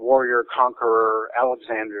warrior conqueror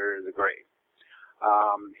Alexander the Great.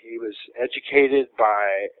 He was educated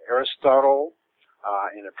by Aristotle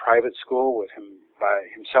in a private school with him by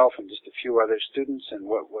himself and just a few other students in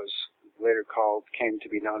what was later came to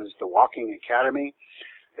be known as the Walking Academy.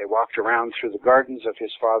 They walked around through the gardens of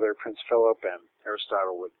his father, Prince Philip, and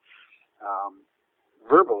Aristotle would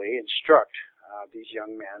verbally instruct these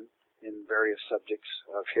young men in various subjects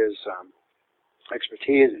of his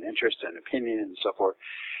expertise and interest and opinion and so forth.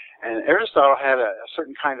 And Aristotle had a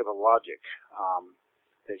certain kind of a logic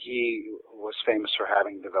that he was famous for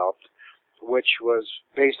having developed, which was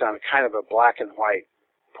based on a kind of a black and white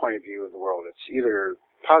point of view of the world. It's either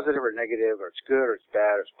positive or negative, or it's good or it's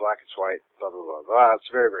bad, or it's black, it's white, blah, blah, blah, blah. It's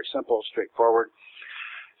very, very simple, straightforward.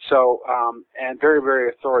 So, and very, very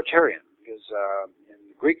authoritarian, because in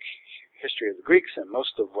the Greek history of the Greeks and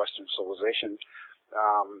most of Western civilization,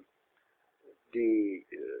 the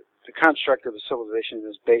construct of the civilization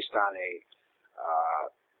is based on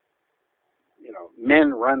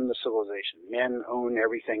men run the civilization. Men own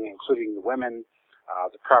everything, including the women,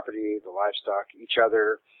 the property, the livestock, each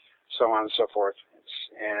other, so on and so forth.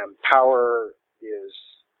 And power is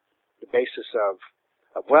the basis of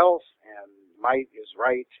wealth, and might is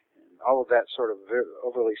right, and all of that sort of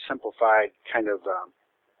overly simplified kind of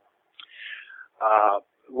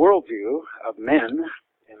worldview of men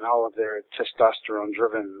and all of their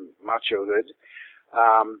testosterone-driven machohood.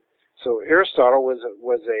 So Aristotle was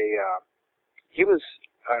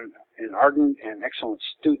an ardent and excellent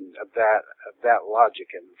student of that logic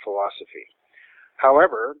and philosophy.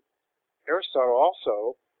 However, Aristotle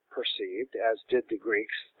also perceived, as did the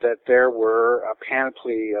Greeks, that there were a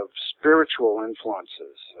panoply of spiritual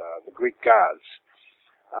influences, the Greek gods,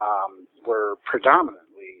 were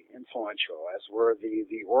predominantly influential, as were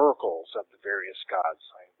the oracles of the various gods,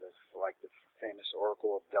 like the famous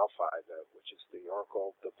Oracle of Delphi, which is the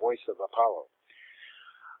oracle, the voice of Apollo,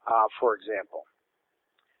 for example.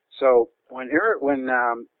 So when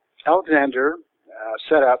Alexander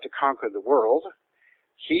set out to conquer the world,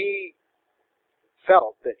 he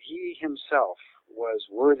felt that he himself was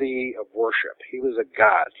worthy of worship. He was a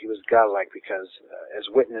god. He was godlike because, as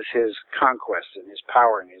witness his conquest and his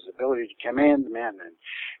power and his ability to command men and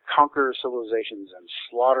conquer civilizations and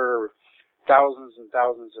slaughter thousands and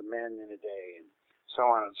thousands of men in a day and so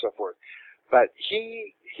on and so forth. But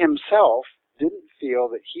he himself didn't feel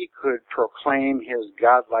that he could proclaim his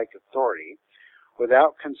godlike authority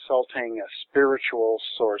without consulting a spiritual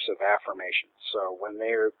source of affirmation. So when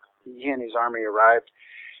he and his army arrived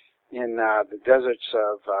in the deserts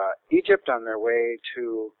of Egypt on their way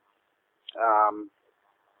to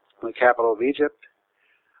the capital of Egypt,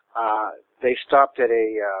 they stopped at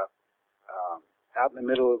out in the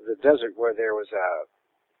middle of the desert where there was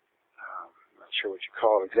I'm not sure what you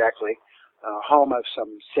call it exactly, a home of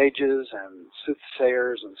some sages and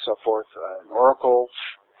soothsayers and so forth, an oracle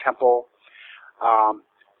temple.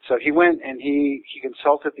 So he went and he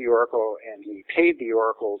consulted the oracle, and he paid the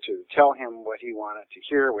oracle to tell him what he wanted to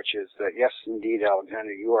hear, which is that, yes, indeed,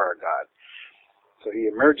 Alexander, you are a god. So he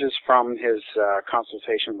emerges from his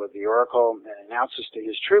consultation with the oracle and announces to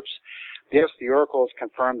his troops, yes, the oracle has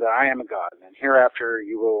confirmed that I am a god, and hereafter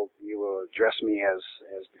you will address me as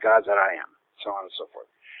the god that I am, so on and so forth.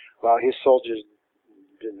 Well, his soldiers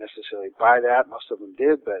didn't necessarily buy that. Most of them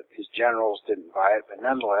did, but his generals didn't buy it. But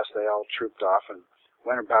nonetheless, they all trooped off and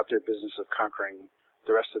went about their business of conquering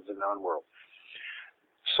the rest of the known world.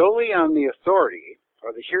 Solely on the authority,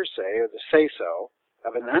 or the hearsay, or the say-so,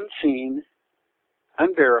 of an unseen,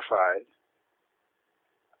 unverified,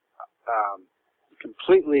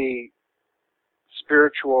 completely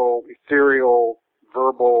spiritual, ethereal,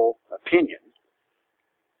 verbal opinion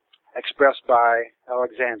expressed by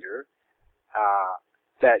Alexander,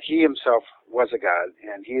 that he himself was a god,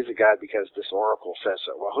 and he is a god because this oracle says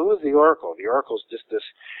so. Well, who is the oracle? The oracle is just this,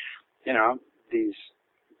 these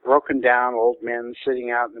broken down old men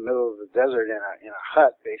sitting out in the middle of the desert in a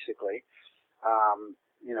hut, basically,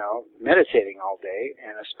 meditating all day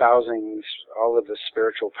and espousing all of this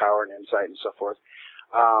spiritual power and insight and so forth.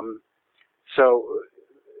 So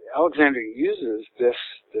Alexander uses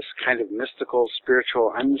this kind of mystical,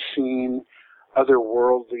 spiritual, unseen,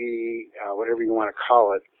 otherworldly, whatever you want to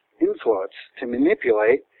call it, influence to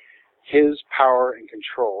manipulate his power and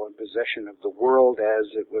control and possession of the world as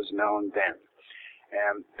it was known then.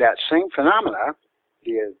 And that same phenomena,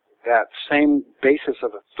 that same basis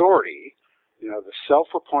of authority, the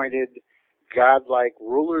self-appointed, godlike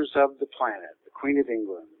rulers of the planet, the Queen of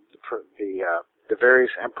England, the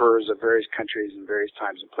various emperors of various countries and various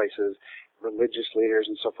times and places, religious leaders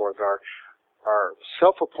and so forth, are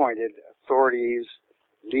self-appointed authorities,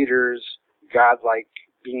 leaders, godlike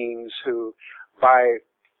beings who, by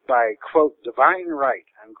quote, divine right,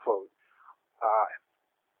 unquote,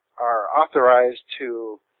 are authorized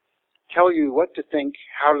to tell you what to think,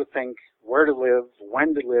 how to think, where to live,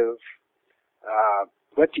 when to live,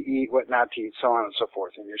 what to eat, what not to eat, so on and so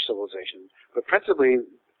forth in your civilization. But principally,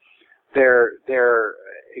 they're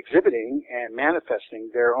exhibiting and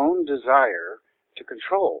manifesting their own desire to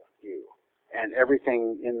control you and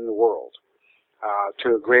everything in the world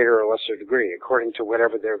to a greater or lesser degree, according to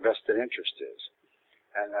whatever their vested interest is.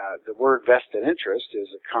 And the word vested interest is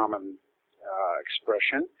a common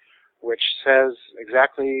expression which says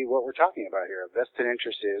exactly what we're talking about here. A vested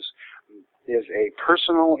interest is a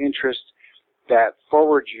personal interest that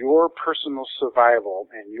forwards your personal survival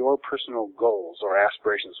and your personal goals or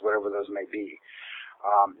aspirations, whatever those may be.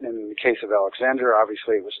 In the case of Alexander,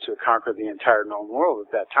 obviously it was to conquer the entire known world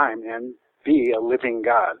at that time and be a living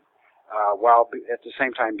god, while at the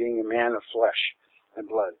same time being a man of flesh and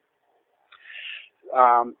blood.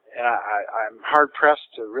 And I'm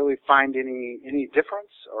hard-pressed to really find any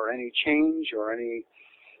difference or any change or any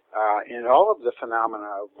in all of the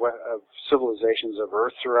phenomena of civilizations of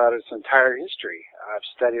Earth throughout its entire history. I've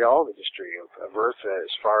studied all the history of Earth as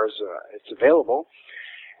far as it's available,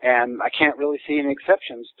 and I can't really see any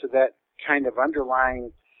exceptions to that kind of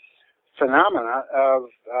underlying phenomena of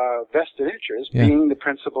vested interest being the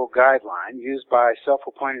principal guideline used by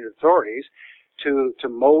self-appointed authorities to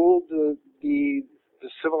mold the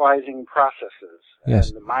civilizing processes and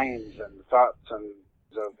the minds and the thoughts and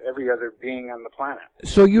of every other being on the planet.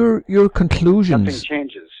 So your conclusions, nothing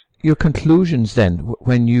changes. Your conclusions then,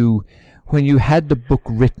 when you had the book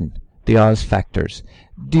written, The Oz Factors,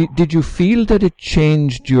 did you feel that it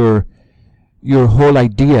changed your your whole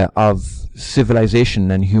idea of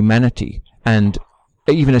civilization and humanity and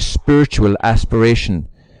even a spiritual aspiration,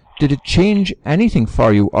 did it change anything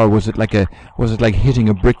for you, or was it like hitting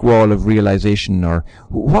a brick wall of realization, or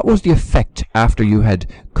what was the effect after you had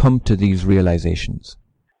come to these realizations?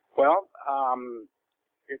 Well,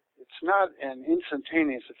 it's not an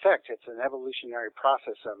instantaneous effect. It's an evolutionary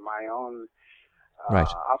process of my own Right.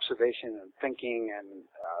 observation and thinking and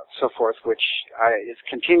so forth, which it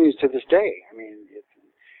continues to this day. I mean,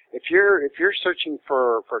 if you're searching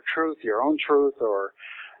for truth, your own truth, or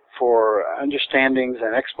for understandings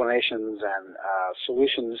and explanations and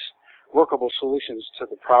solutions, workable solutions to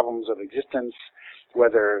the problems of existence,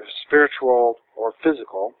 whether spiritual or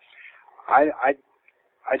physical, I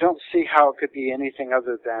don't see how it could be anything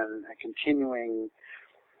other than a continuing,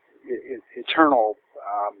 eternal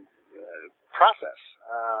process.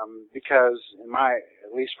 Because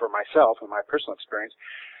at least for myself, in my personal experience,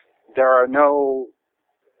 there are no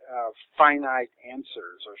finite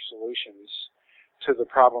answers or solutions to the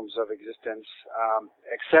problems of existence,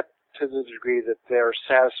 except to the degree that they're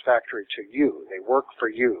satisfactory to you. They work for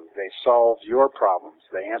you. They solve your problems.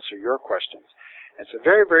 They answer your questions. It's a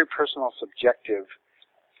very, very personal, subjective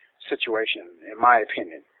situation, in my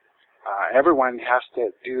opinion. Everyone has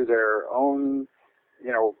to do their own,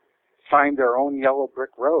 find their own yellow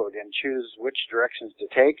brick road and choose which directions to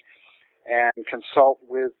take, and consult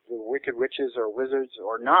with the wicked witches or wizards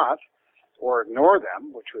or not, or ignore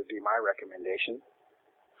them, which would be my recommendation.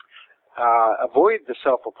 Avoid the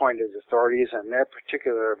self-appointed authorities and their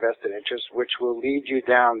particular vested interests, which will lead you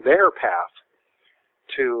down their path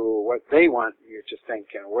to what they want you to think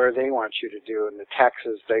and where they want you to do and the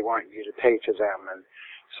taxes they want you to pay to them and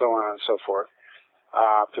so on and so forth,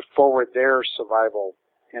 to forward their survival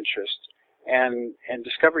interest, and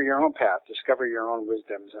discover your own path, discover your own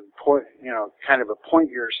wisdoms, and kind of appoint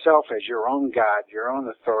yourself as your own God, your own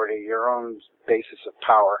authority, your own basis of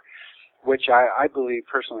power, which I believe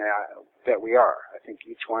personally that we are. I think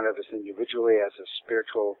each one of us individually as a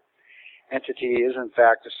spiritual entity is in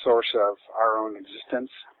fact a source of our own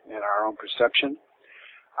existence and our own perception.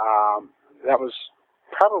 That was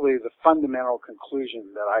probably the fundamental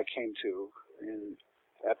conclusion that I came to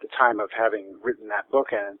at the time of having written that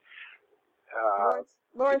book, and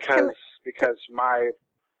Lawrence, because my...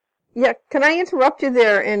 Yeah, can I interrupt you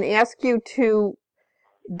there and ask you to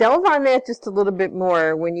delve on that just a little bit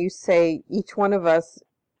more when you say each one of us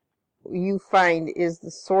you find is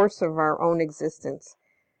the source of our own existence?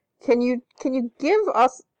 Can you give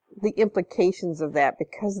us the implications of that?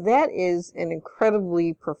 Because that is an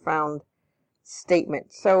incredibly profound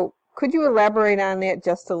statement. So could you elaborate on that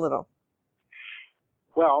just a little?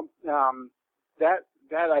 Well,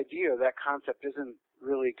 that idea, that concept isn't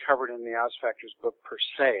really covered in the Oz Factors book per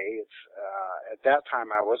se. It's at that time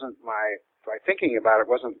my thinking about it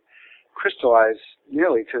wasn't crystallized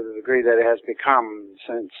nearly to the degree that it has become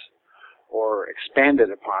since, or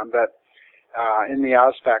expanded upon. But in the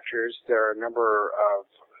Oz Factors, there are a number of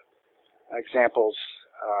examples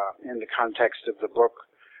in the context of the book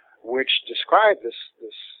which describe this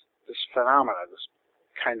phenomena,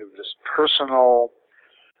 this personal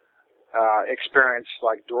experience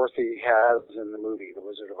like Dorothy has in the movie The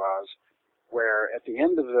Wizard of Oz, where at the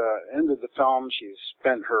end of the film she's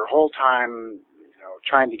spent her whole time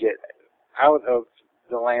trying to get out of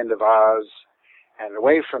the land of Oz and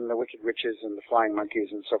away from the wicked witches and the flying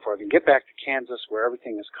monkeys and so forth, and get back to Kansas where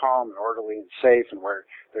everything is calm and orderly and safe, and where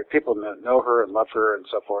there are people that know her and love her and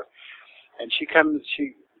so forth. And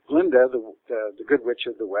Glinda, the good witch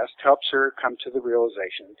of the West, helps her come to the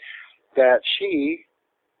realization that she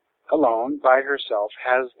alone, by herself,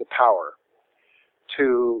 has the power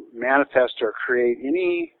to manifest or create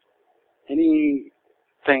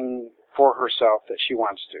anything for herself that she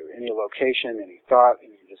wants to, any location, any thought,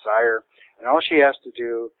 any desire. And all she has to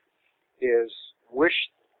do is wish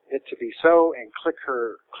it to be so and click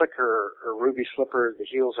her ruby slippers, the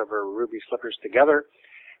heels of her ruby slippers together,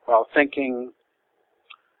 while thinking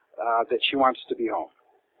that she wants to be home.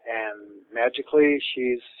 And magically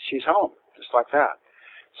she's home, just like that.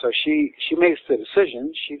 So she makes the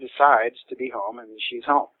decision, she decides to be home, and she's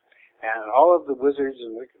home. And all of the wizards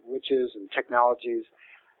and witches and technologies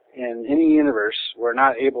in any universe were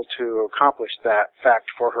not able to accomplish that fact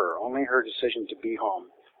for her. Only her decision to be home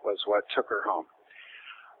was what took her home.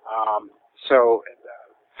 So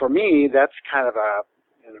for me, that's kind of a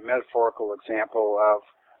metaphorical example of,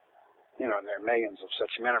 there are millions of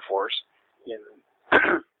such metaphors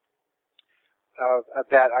of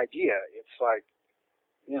that idea. It's like,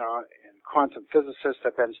 and quantum physicists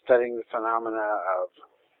have been studying the phenomena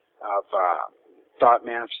of thought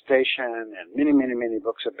manifestation, and many, many, many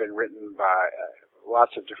books have been written by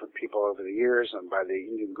lots of different people over the years and by the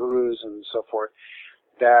Indian gurus and so forth,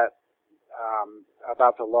 that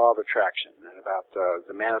about the law of attraction and about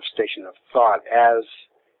the manifestation of thought as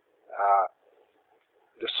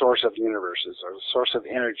the source of universes, or the source of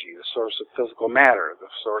energy, the source of physical matter,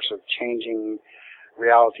 the source of changing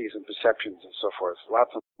realities and perceptions and so forth.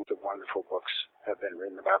 Lots of wonderful books have been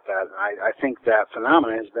written about that. And I think that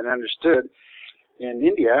phenomenon has been understood in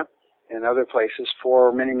India and other places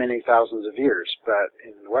for many, many thousands of years. But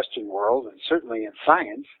in the Western world, and certainly in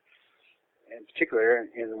science, in particular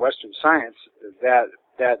in Western science,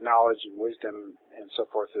 that knowledge and wisdom and so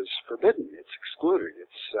forth is forbidden. It's excluded.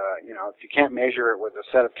 It's, if you can't measure it with a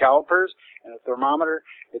set of calipers and a thermometer,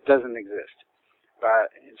 it doesn't exist.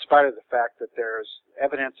 But in spite of the fact that there's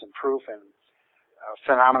evidence and proof and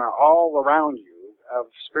phenomena all around you of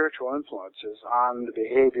spiritual influences on the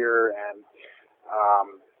behavior and,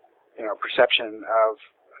 perception of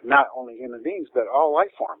not only human beings, but all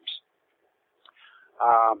life forms.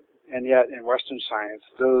 And yet in Western science,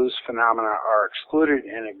 those phenomena are excluded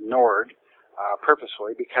and ignored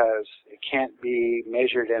purposefully because it can't be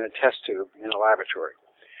measured in a test tube in a laboratory.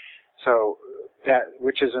 So that,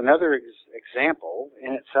 which is another example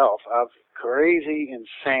in itself of crazy,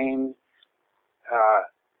 insane,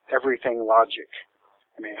 everything logic.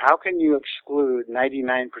 I mean, how can you exclude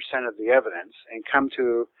 99% of the evidence and come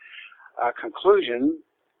to a conclusion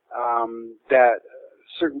that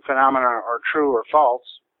certain phenomena are true or false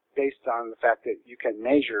based on the fact that you can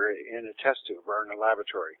measure it in a test tube or in a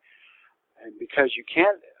laboratory? And because you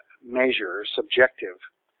can't measure subjective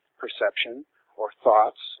perception or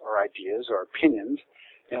thoughts or ideas or opinions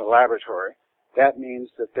in a laboratory, that means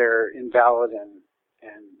that they're invalid and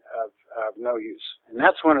of no use. And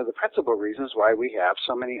that's one of the principal reasons why we have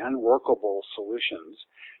so many unworkable solutions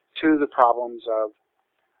to the problems of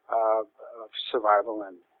survival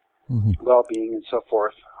and well-being and so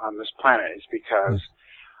forth on this planet, is because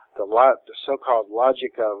the so-called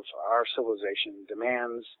logic of our civilization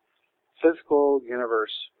demands physical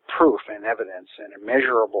universe proof and evidence in a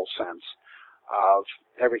measurable sense of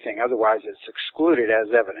everything. Otherwise, it's excluded as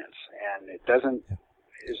evidence, and it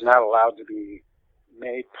is not allowed to be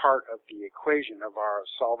made part of the equation of our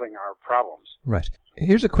solving our problems. Right.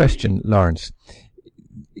 Here's a question, Lawrence.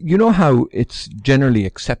 You know how it's generally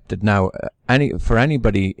accepted now, for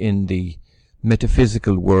anybody in the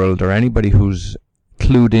metaphysical world or anybody who's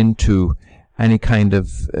clued into any kind of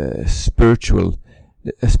spiritual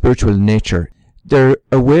nature, they're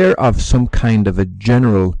aware of some kind of a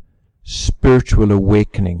general spiritual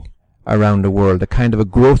awakening around the world, a kind of a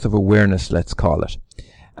growth of awareness, let's call it.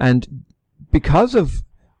 And because of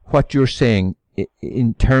what you're saying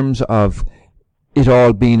in terms of it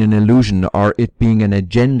all being an illusion, or it being an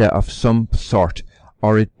agenda of some sort,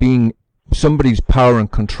 or it being somebody's power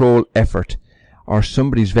and control effort, or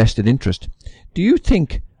somebody's vested interest, do you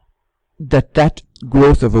think that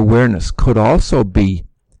growth of awareness could also be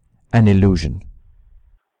an illusion?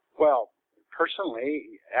 Well,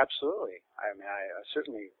 personally, absolutely. I mean, I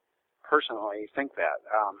certainly personally think that.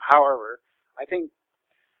 However, I think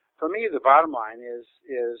for me the bottom line is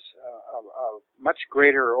a much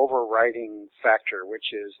greater overriding factor,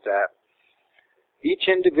 which is that each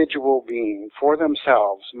individual being for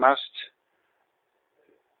themselves must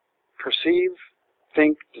perceive,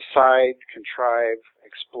 think, decide, contrive,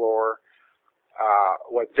 explore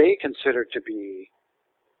what they consider to be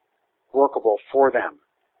workable for them,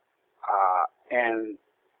 and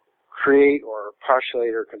create or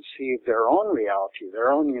postulate or conceive their own reality,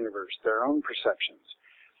 their own universe, their own perceptions,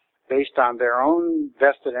 based on their own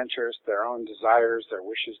vested interests, their own desires, their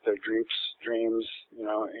wishes, their dreams,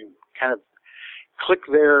 and kind of click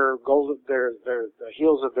the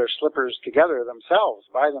heels of their slippers together themselves,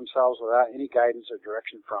 by themselves, without any guidance or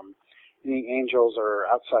direction from any angels or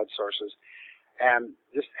outside sources, and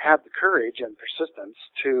just have the courage and persistence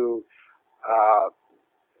to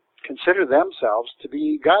consider themselves to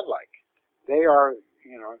be godlike. They are,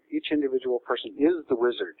 each individual person is the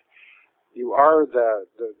wizard. You are the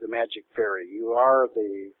magic fairy. You are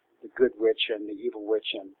the good witch and the evil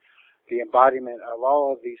witch, and the embodiment of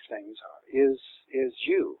all of these things is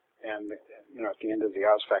you. And at the end of the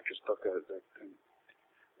Oz Factors book,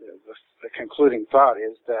 the concluding thought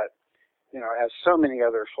is that, as so many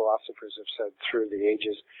other philosophers have said through the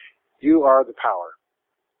ages, you are the power.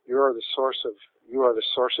 You are the source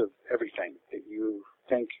of everything that you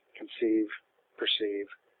think, conceive, perceive,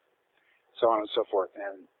 so on and so forth.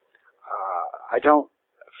 And I don't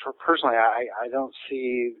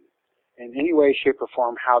see in any way, shape, or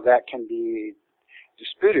form how that can be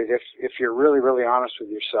disputed if you're really, really honest with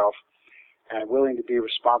yourself and willing to be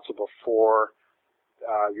responsible for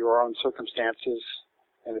your own circumstances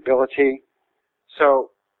and ability.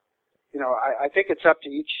 So, I think it's up to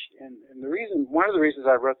each, and one of the reasons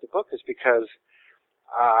I wrote the book is because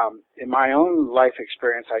in my own life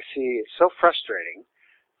experience, I see it's so frustrating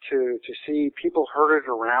to see people herded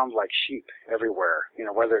around like sheep everywhere,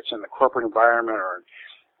 whether it's in the corporate environment or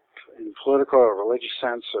in political or religious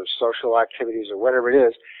sense or social activities or whatever it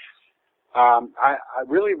is. I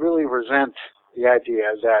really, really resent the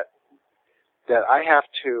idea that I have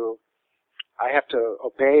to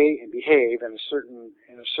obey and behave in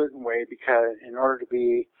a certain way because in order to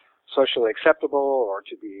be socially acceptable or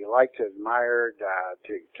to be liked, admired,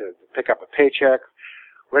 to pick up a paycheck,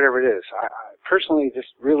 whatever it is. I personally just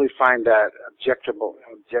really find that objectionable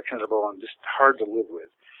and just hard to live with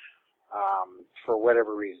for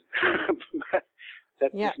whatever reason.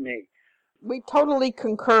 That's just me. We totally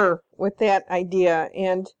concur with that idea,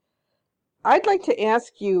 and I'd like to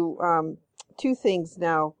ask you two things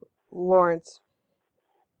now, Lawrence.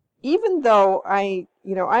 Even though I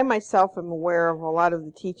myself am aware of a lot of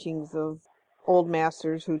the teachings of old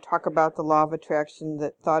masters who talk about the law of attraction,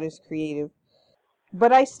 that thought is creative,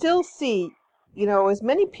 but I still see, as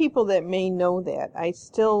many people that may know that, I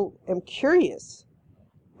still am curious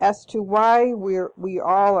as to why we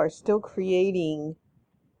all are still creating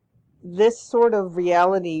this sort of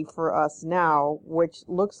reality for us now, which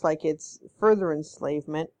looks like it's further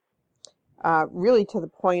enslavement, really to the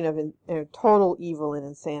point of total evil and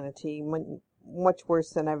insanity, much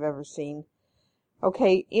worse than I've ever seen.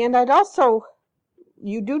 Okay, and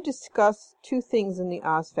you do discuss two things in the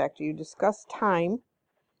Oz Factor. You discuss time,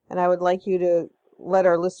 and I would like you to let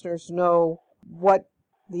our listeners know what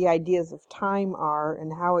the ideas of time are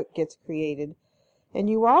and how it gets created. And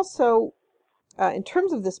you also, in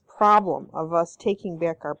terms of this problem of us taking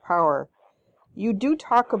back our power, you do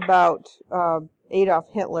talk about Adolf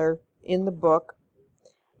Hitler in the book,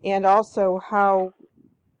 and also how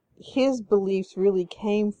his beliefs really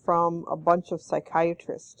came from a bunch of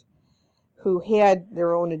psychiatrists who had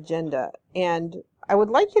their own agenda. And I would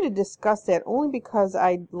like you to discuss that only because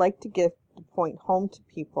I'd like to get the point home to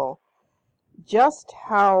people just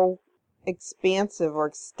how expansive or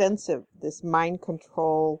extensive this mind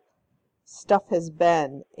control stuff has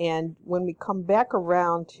been. And when we come back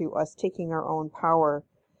around to us taking our own power,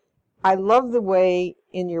 I love the way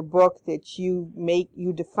in your book that you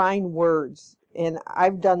define words, and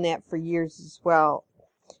I've done that for years as well.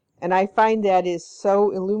 And I find that is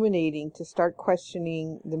so illuminating to start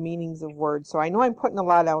questioning the meanings of words. So I know I'm putting a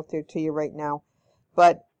lot out there to you right now,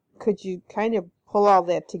 but could you kind of pull all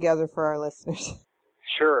that together for our listeners?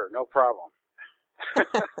 Sure, no problem.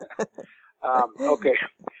 Okay.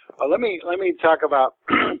 Well, let me talk about.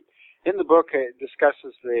 In the book, it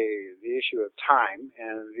discusses the issue of time,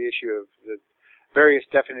 and the issue of the various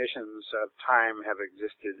definitions of time have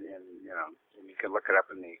existed and you can look it up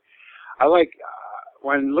in the. I like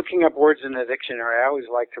when looking up words in the dictionary. I always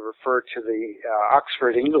like to refer to the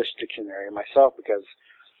Oxford English Dictionary myself because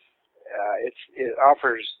it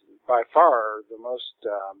offers by far the most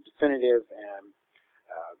definitive and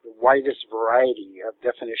the widest variety of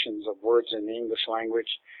definitions of words in the English language,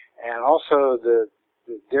 and also the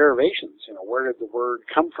derivations. Where did the word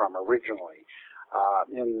come from originally?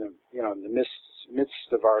 In the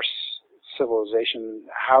midst of our civilization,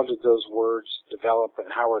 how did those words develop,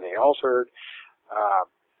 and how were they altered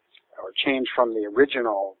or changed from the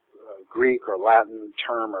original Greek or Latin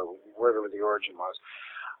term or wherever the origin was?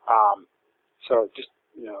 So just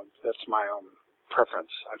that's my own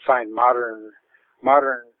preference. I find modern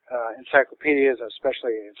encyclopedias,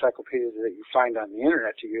 especially encyclopedias that you find on the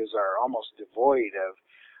internet to use, are almost devoid of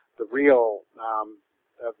the real,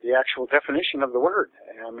 of the actual definition of the word.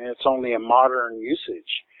 I mean, it's only a modern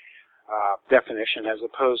usage definition as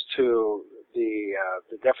opposed to the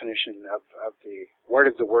definition of the where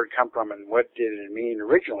did the word come from and what did it mean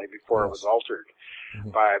originally before it was altered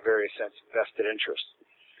by various vested interests.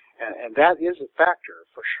 And that is a factor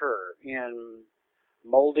for sure in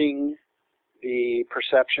molding the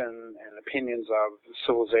perception and opinions of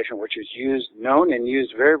civilization, which is known and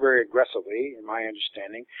used very, very aggressively, in my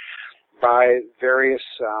understanding, by various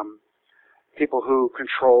people who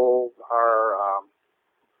control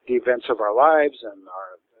the events of our lives, and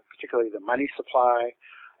particularly the money supply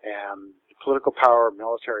and political power,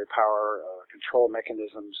 military power, control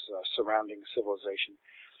mechanisms surrounding civilization.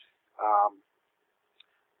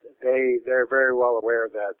 They're very well aware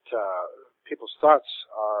that people's thoughts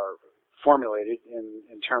are formulated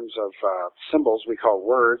in terms of symbols we call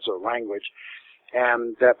words or language,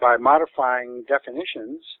 and that by modifying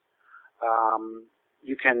definitions,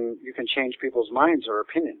 you can change people's minds or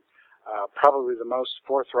opinion. Probably the most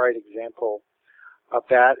forthright example of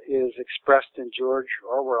that is expressed in George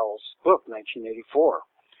Orwell's book, 1984,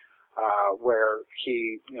 where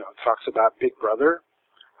he, talks about Big Brother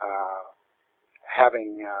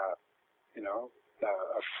having, a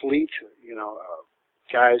fleet,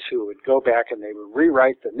 guys who would go back and they would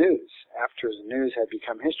rewrite the news. After the news had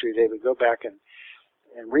become history, they would go back and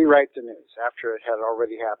rewrite the news after it had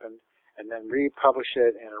already happened, and then republish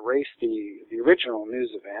it and erase the original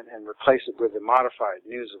news event and replace it with a modified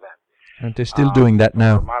news event. And they're still doing that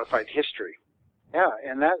now. Modified history. Yeah,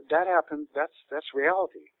 and that happens. That's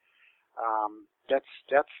reality. That's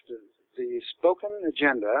the spoken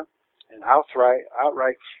agenda and outright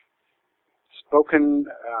spoken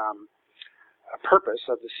purpose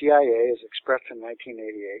of the CIA, as expressed in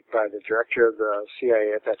 1988 by the director of the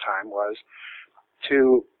CIA at that time, was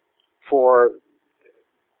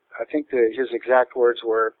I think his exact words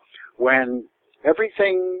were, when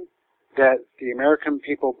everything that the American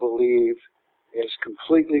people believe is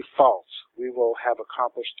completely false, we will have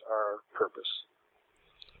accomplished our purpose.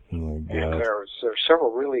 Oh my God. And there are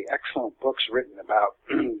several really excellent books written about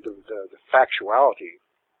the factuality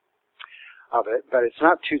of it, but it's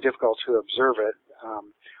not too difficult to observe it.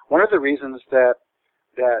 One of the reasons that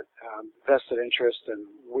vested interest and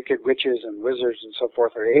wicked witches and wizards and so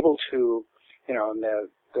forth are able to, and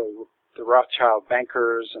the Rothschild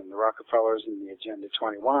bankers and the Rockefellers and the Agenda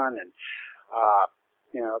 21 and,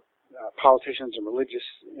 politicians and religious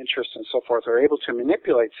interests and so forth are able to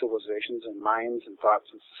manipulate civilizations and minds and thoughts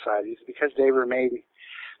and societies because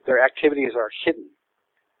their activities are hidden.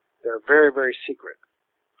 They're very, very secret.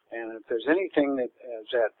 And if there's anything that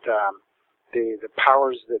the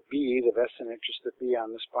powers that be, the vested interests that be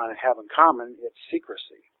on this planet have in common, it's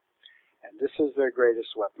secrecy. And this is their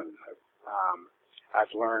greatest weapon. I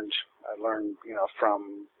learned,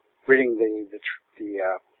 from reading the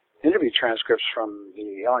interview transcripts from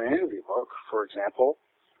the Alien Interview book, for example.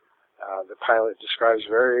 The pilot describes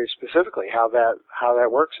very specifically how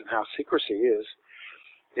that works and how secrecy is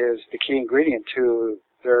the key ingredient to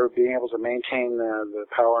their being able to maintain the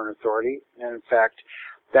power and authority. And in fact,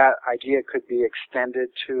 that idea could be extended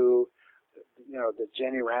to, the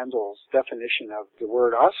Jenny Randall's definition of the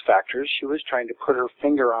word Oz factors. She was trying to put her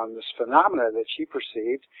finger on this phenomena that she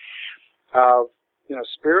perceived of,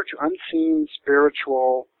 unseen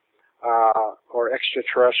spiritual or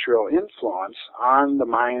extraterrestrial influence on the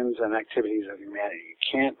minds and activities of humanity. You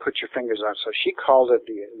can't put your fingers on it. So she called it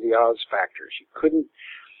the Oz factor.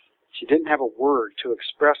 She didn't have a word to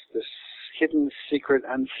express this hidden, secret,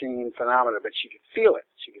 unseen phenomena, but she could feel it.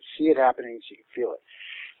 She could see it happening. She could feel it.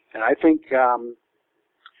 And I think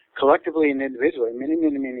collectively and individually, many,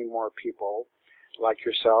 many, many more people like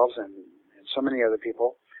yourselves and so many other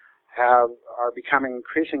people are becoming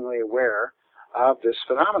increasingly aware of this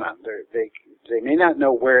phenomenon. They may not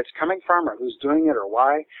know where it's coming from or who's doing it or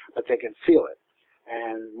why, but they can feel it.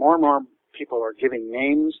 And more people are giving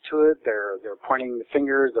names to it. They're pointing the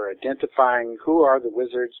fingers. They're identifying who are the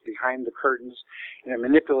wizards behind the curtains,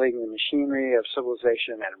 manipulating the machinery of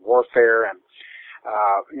civilization and warfare and,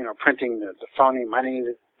 printing the phony money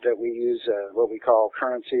that we use, what we call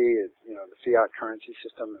currency, the fiat currency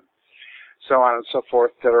system, and so on and so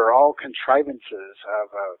forth, that are all contrivances of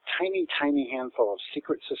a tiny, tiny handful of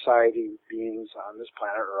secret society beings on this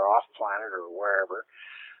planet or off planet or wherever,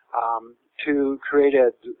 to create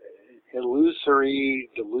a illusory,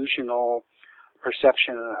 delusional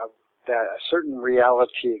perception of that a certain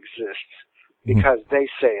reality exists because they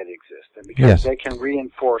say it exists and because they can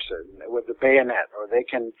reinforce it with the bayonet, or they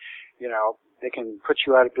can, they can put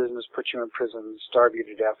you out of business, put you in prison, starve you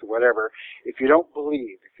to death, or whatever. If you don't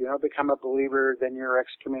believe, if you don't become a believer, then you're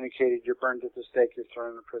excommunicated, you're burned at the stake, you're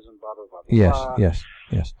thrown in prison, blah, blah, blah, blah. Yes.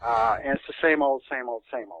 And it's the same old.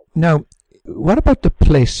 Now, what about the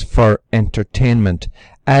place for entertainment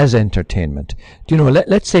as entertainment?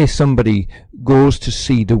 Let's say somebody goes to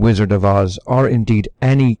see The Wizard of Oz, or indeed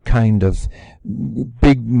any kind of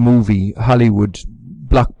big movie, Hollywood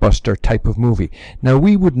blockbuster type of movie. Now,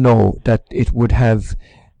 we would know that it would have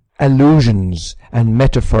allusions and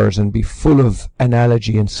metaphors and be full of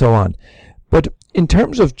analogy and so on. But in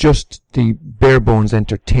terms of just the bare bones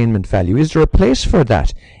entertainment value, is there a place for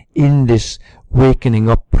that in this wakening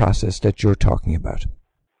up process that you're talking about?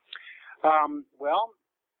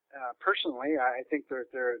 Personally, I think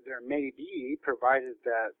there may be, provided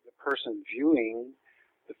that the person viewing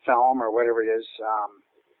the film or whatever it is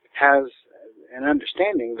has an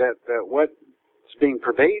understanding that what's being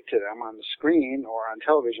purveyed to them on the screen or on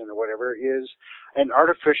television or whatever is an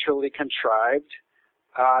artificially contrived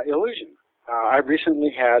illusion. I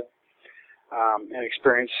recently had an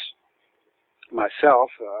experience myself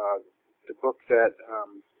the book that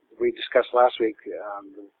we discussed last week,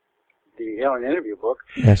 the Alien Interview book,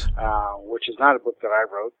 Yes. which is not a book that I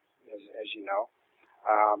wrote, as you know,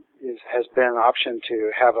 has been optioned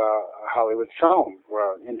to have a Hollywood film,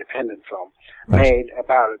 or an independent film, made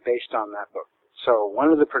about it based on that book. So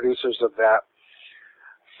one of the producers of that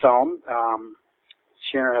film,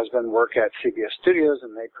 she and her husband work at CBS Studios,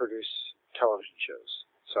 and they produce television shows.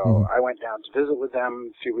 So I went down to visit with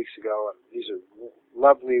them a few weeks ago, and these are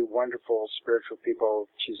lovely, wonderful, spiritual people.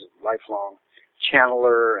 She's a lifelong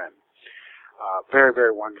channeler, and very,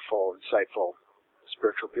 very wonderful, insightful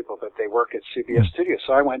spiritual people, but they work at CBS Studios.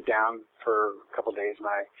 So I went down for a couple of days, and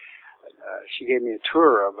she gave me a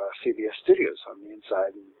tour of CBS Studios on the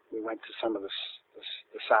inside, and we went to some of the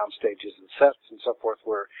sound stages and sets and so forth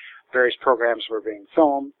where various programs were being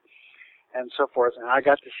filmed and so forth, and I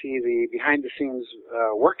got to see the behind-the-scenes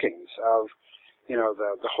workings of,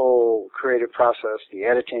 the whole creative process, the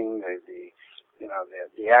editing,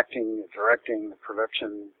 the acting, the directing, the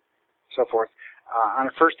production, so forth, on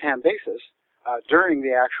a first-hand basis during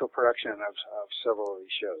the actual production of several of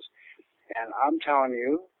these shows. And I'm telling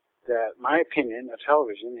you that my opinion of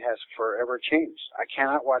television has forever changed. I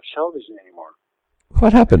cannot watch television anymore.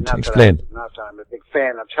 What happened? Explain. Not that I'm a big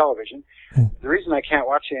fan of television. The reason I can't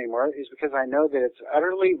watch it anymore is because I know that it's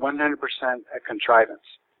utterly 100% a contrivance.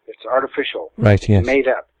 It's artificial. Right, yes. Made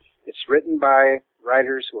up. It's written by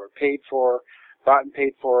writers who are paid for, bought and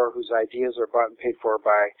paid for, whose ideas are bought and paid for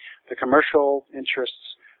by the commercial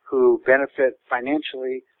interests who benefit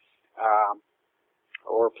financially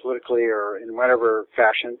or politically or in whatever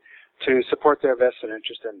fashion to support their vested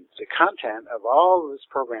interest. In the content of all of this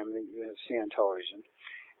programming that you see on television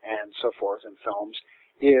and so forth in films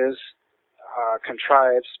is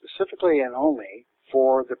contrived specifically and only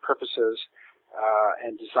for the purposes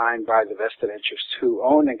and designed by the vested interests who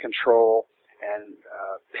own and control and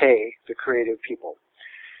pay the creative people.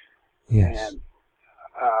 Yes. And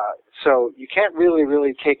so you can't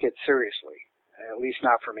really take it seriously. At least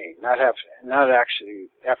not for me. Not actually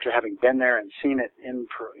after having been there and seen it in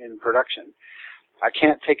production. I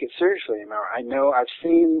can't take it seriously anymore. I know I've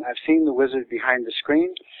seen the wizard behind the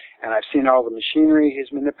screen, and I've seen all the machinery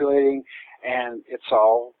he's manipulating, and it's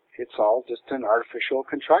all just an artificial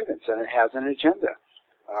contrivance, and it has an agenda.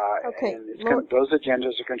 Okay. And those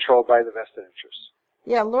agendas are controlled by the vested interests.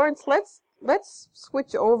 Yeah, Lawrence, let's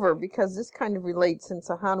switch over because this kind of relates, since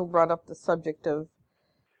Ahanu brought up the subject of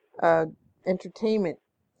entertainment.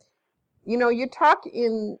 You talk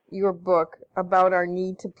in your book about our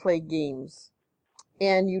need to play games,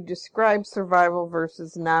 and you describe survival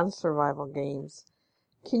versus non-survival games.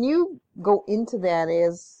 Can you go into that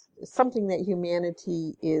as something that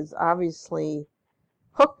humanity is obviously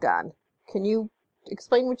hooked on? Can you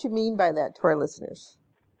explain what you mean by that to our listeners?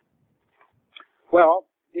 Well,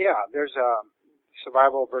 yeah, there's a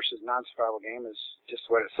survival versus non-survival game is just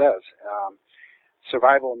what it says.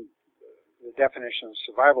 Survival, the definition of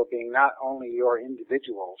survival being not only your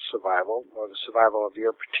individual survival or the survival of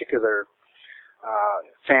your particular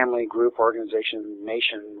family, group, organization,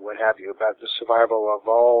 nation, what have you, but the survival of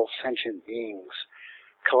all sentient beings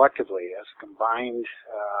collectively as a combined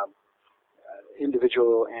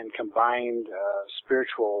individual and combined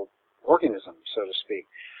spiritual organism, so to speak.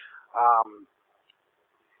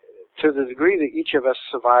 To the degree that each of us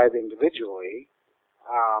survive individually,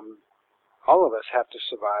 all of us have to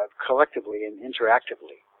survive collectively and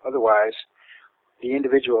interactively. Otherwise, the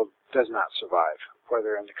individual does not survive,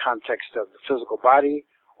 whether in the context of the physical body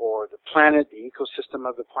or the planet, the ecosystem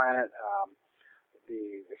of the planet,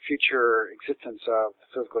 the future existence of the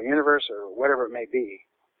physical universe, or whatever it may be.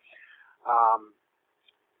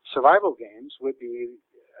 Survival games would be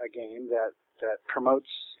a game that promotes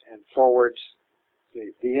and forwards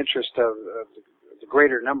the interest of the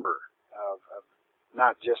greater number of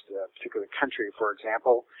not just a particular country, for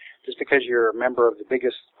example. Just because you're a member of the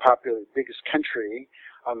biggest country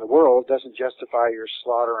on the world doesn't justify your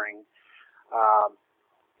slaughtering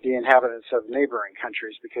the inhabitants of neighboring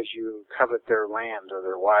countries because you covet their land or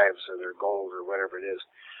their wives or their gold or whatever it is.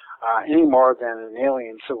 Any more than an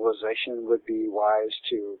alien civilization would be wise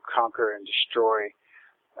to conquer and destroy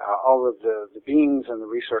all of the beings and the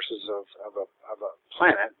resources of a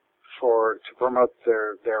planet to promote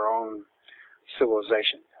their own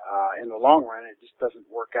civilization. In the long run, it just doesn't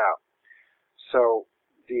work out. So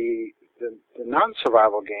the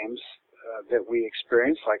non-survival games that we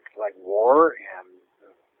experience, like war and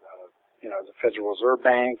the Federal Reserve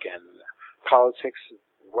Bank and politics,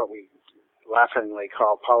 what we laughingly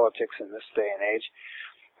call politics in this day and age,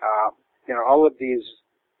 all of these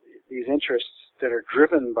interests that are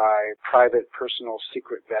driven by private, personal,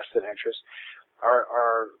 secret, vested interests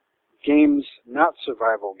are games, not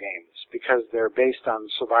survival games, because they're based on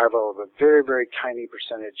survival of a very, very tiny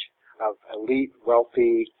percentage of elite,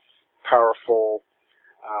 wealthy, powerful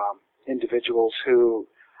individuals who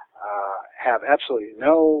have absolutely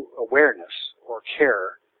no awareness or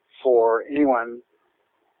care for anyone,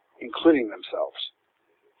 including themselves.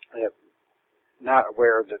 They're not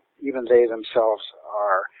aware that even they themselves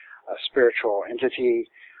are a spiritual entity,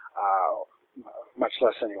 much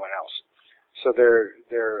less anyone else. So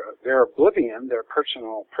their oblivion, their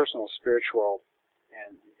personal spiritual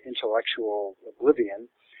and intellectual oblivion,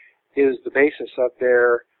 is the basis of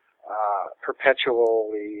their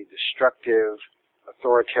perpetually destructive,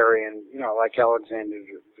 authoritarian, like Alexander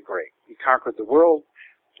the Great. He conquered the world,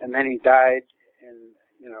 and then he died in,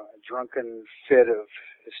 a drunken fit of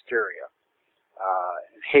hysteria,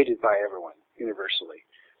 and hated by everyone universally.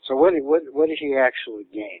 So what did he actually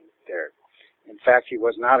gain there? In fact, he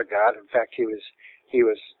was not a god. In fact, he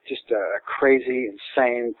was just a crazy,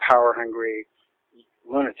 insane, power-hungry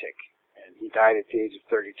lunatic, and he died at the age of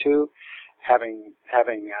 32, having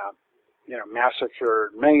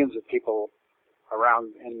massacred millions of people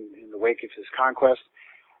around in the wake of his conquest.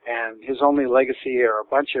 And his only legacy are a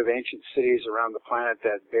bunch of ancient cities around the planet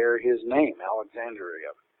that bear his name,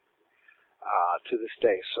 Alexandria, to this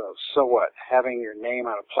day. So what? Having your name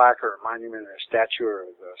on a plaque or a monument or a statue or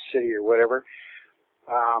a city or whatever,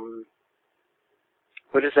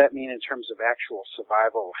 what does that mean in terms of actual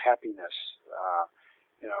survival, happiness,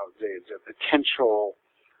 the potential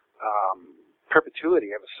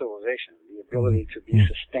perpetuity of a civilization, the ability to be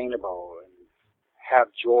sustainable and have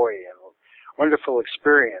joy and wonderful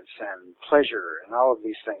experience and pleasure and all of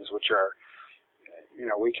these things which are,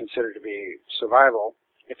 we consider to be survival.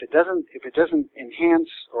 If it doesn't enhance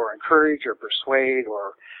or encourage or persuade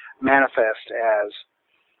or manifest as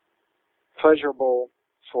pleasurable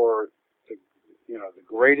for the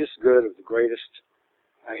greatest good of the greatest,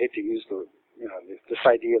 I hate to use this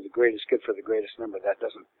idea of the greatest good for the greatest number, that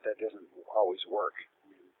doesn't always work.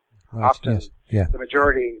 Right, often yes, the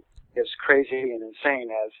majority is crazy and insane,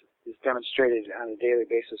 as is demonstrated on a daily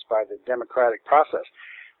basis by the democratic process.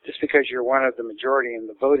 Just because you're one of the majority in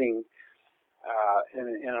the voting in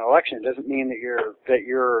an election doesn't mean that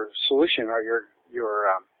your solution or your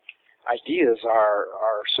ideas are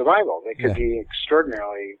survival. They could be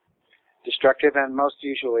extraordinarily destructive, and most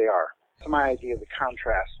usually are. That's my idea of the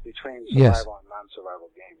contrast between survival and non-survival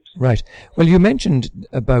games. Right. Well, you mentioned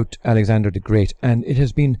about Alexander the Great, and it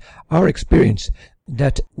has been our experience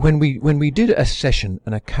that when we did a session,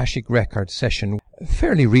 an Akashic Record session,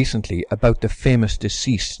 fairly recently about the famous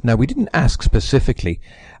deceased. Now, we didn't ask specifically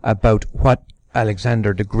about what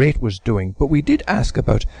Alexander the Great was doing, but we did ask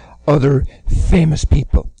about other famous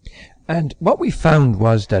people. And what we found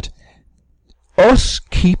was that us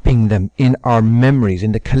keeping them in our memories,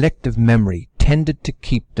 in the collective memory, tended to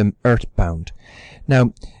keep them earthbound.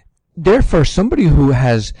 Now, therefore, somebody who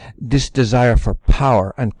has this desire for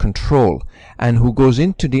power and control, and who goes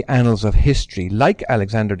into the annals of history, like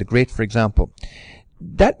Alexander the Great, for example,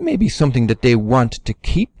 that may be something that they want to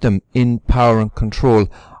keep them in power and control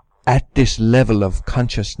at this level of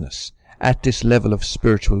consciousness, at this level of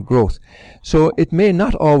spiritual growth. So it may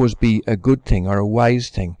not always be a good thing or a wise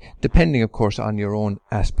thing, depending, of course, on your own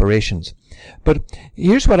aspirations. But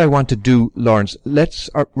here's what I want to do, Lawrence. Let's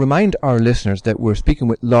remind our listeners that we're speaking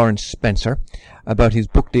with Lawrence Spencer about his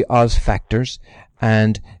book, The Oz Factors,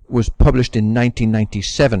 and was published in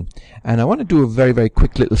 1997. And I want to do a very, very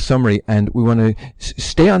quick little summary, and we want to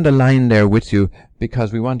stay on the line there with you,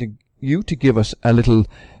 because we want you to give us a little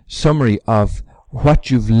summary of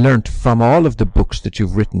what you've learnt from all of the books that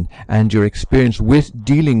you've written and your experience with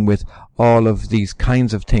dealing with all of these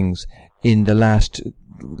kinds of things in the last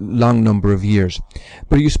long number of years.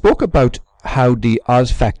 But you spoke about how the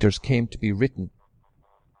Oz Factors came to be written,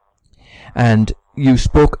 and you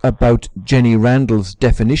spoke about Jenny Randall's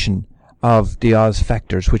definition of the Oz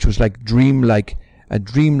Factors, which was like a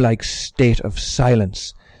dreamlike state of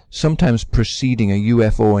silence, sometimes preceding a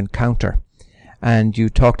UFO encounter. And you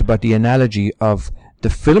talked about the analogy of the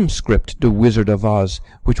film script, The Wizard of Oz,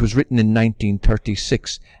 which was written in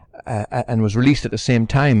 1936 and was released at the same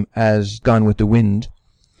time as Gone with the Wind,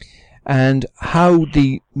 and how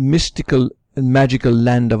the mystical and magical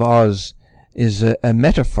land of Oz is a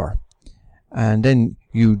metaphor. And then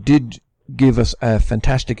you did give us a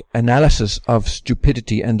fantastic analysis of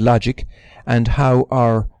stupidity and logic and how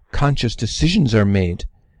our conscious decisions are made.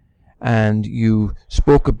 And you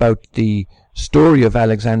spoke about the story of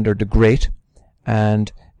Alexander the Great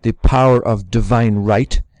and the power of divine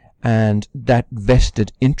right and that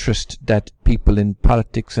vested interest that people in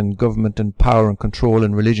politics and government and power and control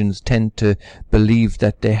and religions tend to believe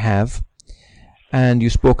that they have. And you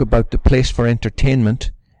spoke about the place for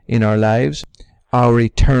entertainment in our lives, our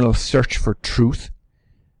eternal search for truth,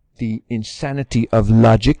 the insanity of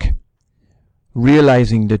logic,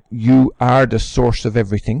 realizing that you are the source of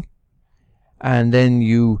everything. And then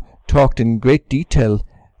you talked in great detail,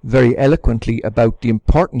 very eloquently, about the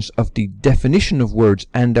importance of the definition of words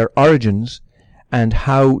and their origins, and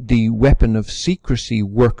how the weapon of secrecy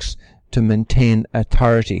works to maintain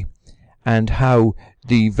authority, and how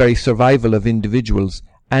the very survival of individuals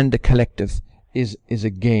and the collective is a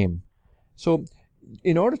game. So,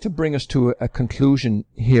 in order to bring us to a conclusion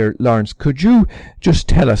here, Lawrence, could you just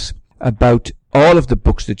tell us about all of the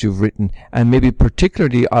books that you've written, and maybe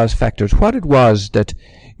particularly Oz Factors, what it was that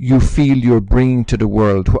you feel you're bringing to the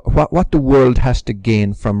world, what the world has to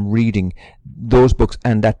gain from reading those books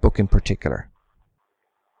and that book in particular?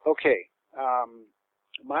 Okay.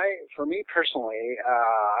 For me personally,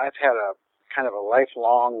 I've had a kind of a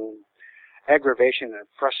lifelong aggravation and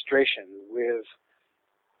frustration with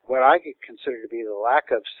what I could consider to be the lack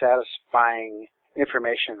of satisfying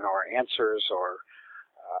information or answers or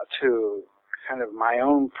to kind of my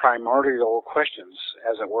own primordial questions,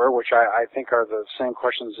 as it were, which I think are the same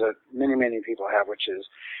questions that many, many people have, which is,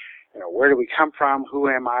 where do we come from? Who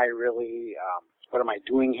am I really? What am I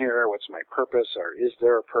doing here? What's my purpose? Or is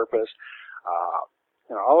there a purpose?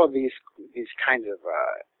 All of these kinds of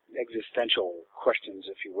existential questions,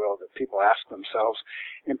 if you will, that people ask themselves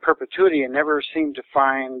in perpetuity and never seem to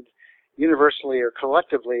find universally or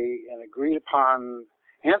collectively an agreed upon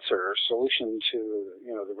answer or solution to,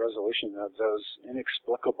 the resolution of those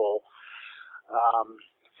inexplicable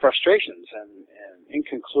frustrations and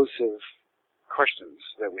inconclusive questions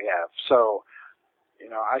that we have. So,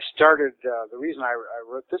 I started, the reason I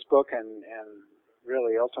wrote this book and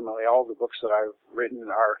really ultimately all the books that I've written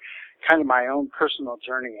are kind of my own personal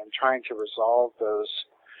journey in trying to resolve those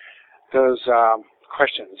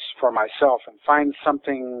questions for myself and find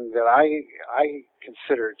something that I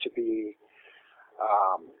consider to be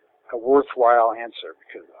a worthwhile answer,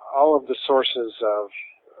 because all of the sources of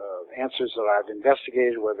answers that I've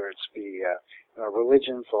investigated, whether it's be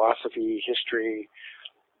religion, philosophy, history,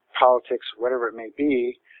 politics, whatever it may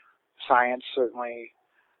be, science certainly,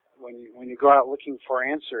 when you go out looking for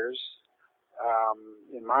answers,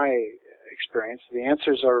 in my experience, the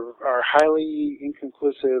answers are highly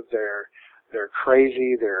inconclusive. They're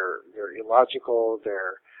crazy. They're illogical.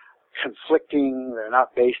 They're conflicting. They're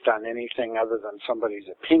not based on anything other than somebody's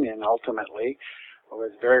opinion, ultimately,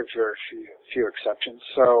 with very, very few exceptions.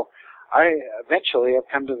 So I eventually have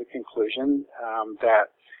come to the conclusion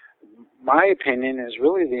that my opinion is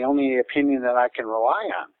really the only opinion that I can rely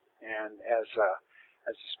on. And as a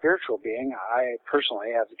spiritual being, I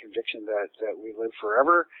personally have the conviction that we live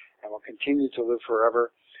forever and will continue to live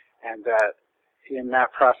forever, and that in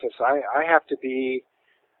that process I have to be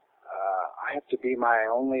my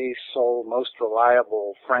only sole, most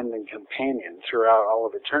reliable friend and companion throughout all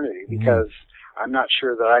of eternity, because I'm not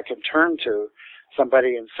sure that I can turn to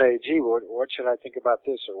somebody and say, gee, what should I think about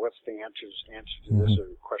this, or what's the answer to this or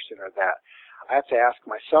question or that. I have to ask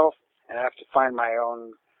myself, and I have to find my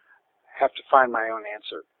own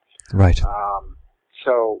answer. Right.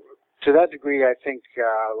 So to that degree, I think,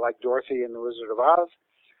 like Dorothy in The Wizard of Oz,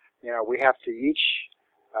 we have to each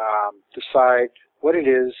decide what it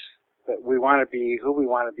is that we want to be, who we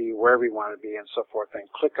want to be, where we want to be, and so forth,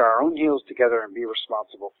 and click our own heels together and be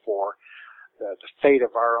responsible for the fate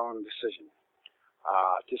of our own decision,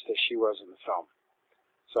 just as she was in the film.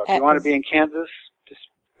 So if you want to be in Kansas, just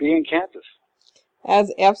be in Kansas.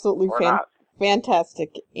 As absolutely not.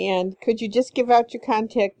 Fantastic. And could you just give out your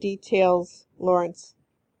contact details, Lawrence?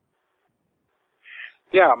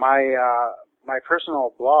 Yeah, my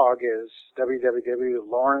personal blog is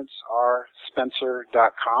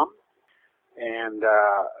www.lawrencerspencer.com, and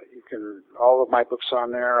all of my books are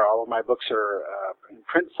on there. All of my books are in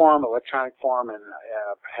print form, electronic form, and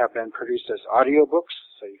have been produced as audiobooks,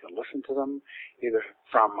 so you can listen to them either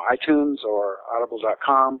from iTunes or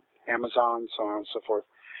audible.com, Amazon, so on and so forth.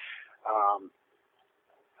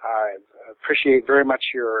 I appreciate very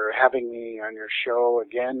much your having me on your show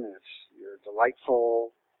again. You're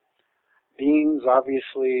delightful beings,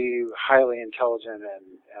 obviously highly intelligent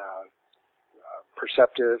and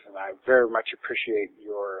perceptive, and I very much appreciate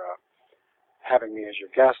your having me as your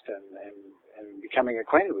guest and becoming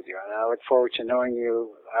acquainted with you. And I look forward to knowing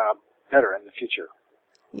you better in the future.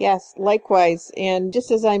 Yes, likewise. And just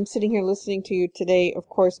as I'm sitting here listening to you today, of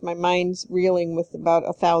course, my mind's reeling with about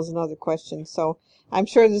 1,000 other questions. So I'm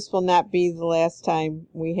sure this will not be the last time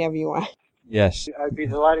we have you on. Yes. I'd be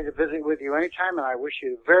delighted to visit with you anytime, and I wish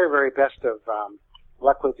you the very, very best of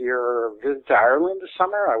luck with your visit to Ireland this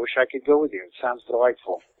summer. I wish I could go with you. It sounds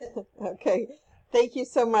delightful. Okay. Thank you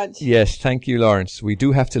so much. Yes, thank you, Lawrence. We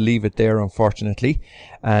do have to leave it there, unfortunately,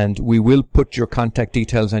 and we will put your contact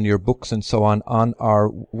details and your books and so on our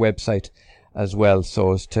website as well,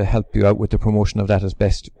 so as to help you out with the promotion of that as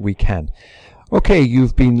best we can. Okay,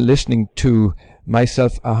 you've been listening to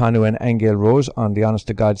myself, Ahanu, and Angel Rose on the Honest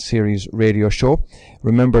to God series radio show.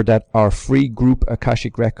 Remember that our free group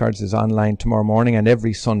Akashic Records is online tomorrow morning and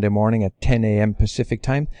every Sunday morning at 10 a.m. Pacific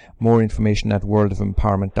time. More information at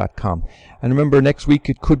worldofempowerment.com. And remember, next week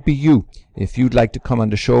it could be you. If you'd like to come on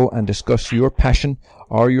the show and discuss your passion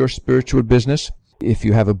or your spiritual business, if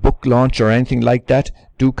you have a book launch or anything like that,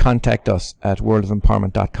 do contact us at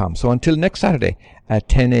worldofempowerment.com. So until next Saturday at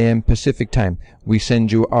 10 a.m. Pacific time, we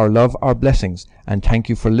send you our love, our blessings, and thank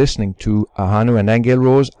you for listening to Ahanu and Angel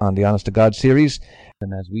Rose on the Honest to God series.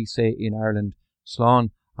 And as we say in Ireland,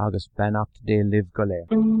 Slán agus beannacht de live go léir.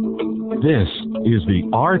 This is the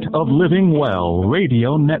Art of Living Well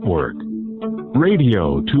Radio Network.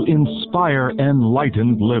 Radio to inspire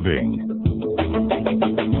enlightened living.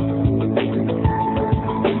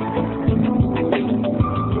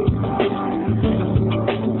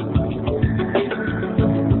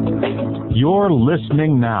 You're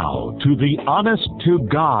listening now to the Honest to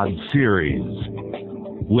God series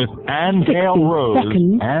with Angel Rose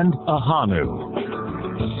and Ahanu.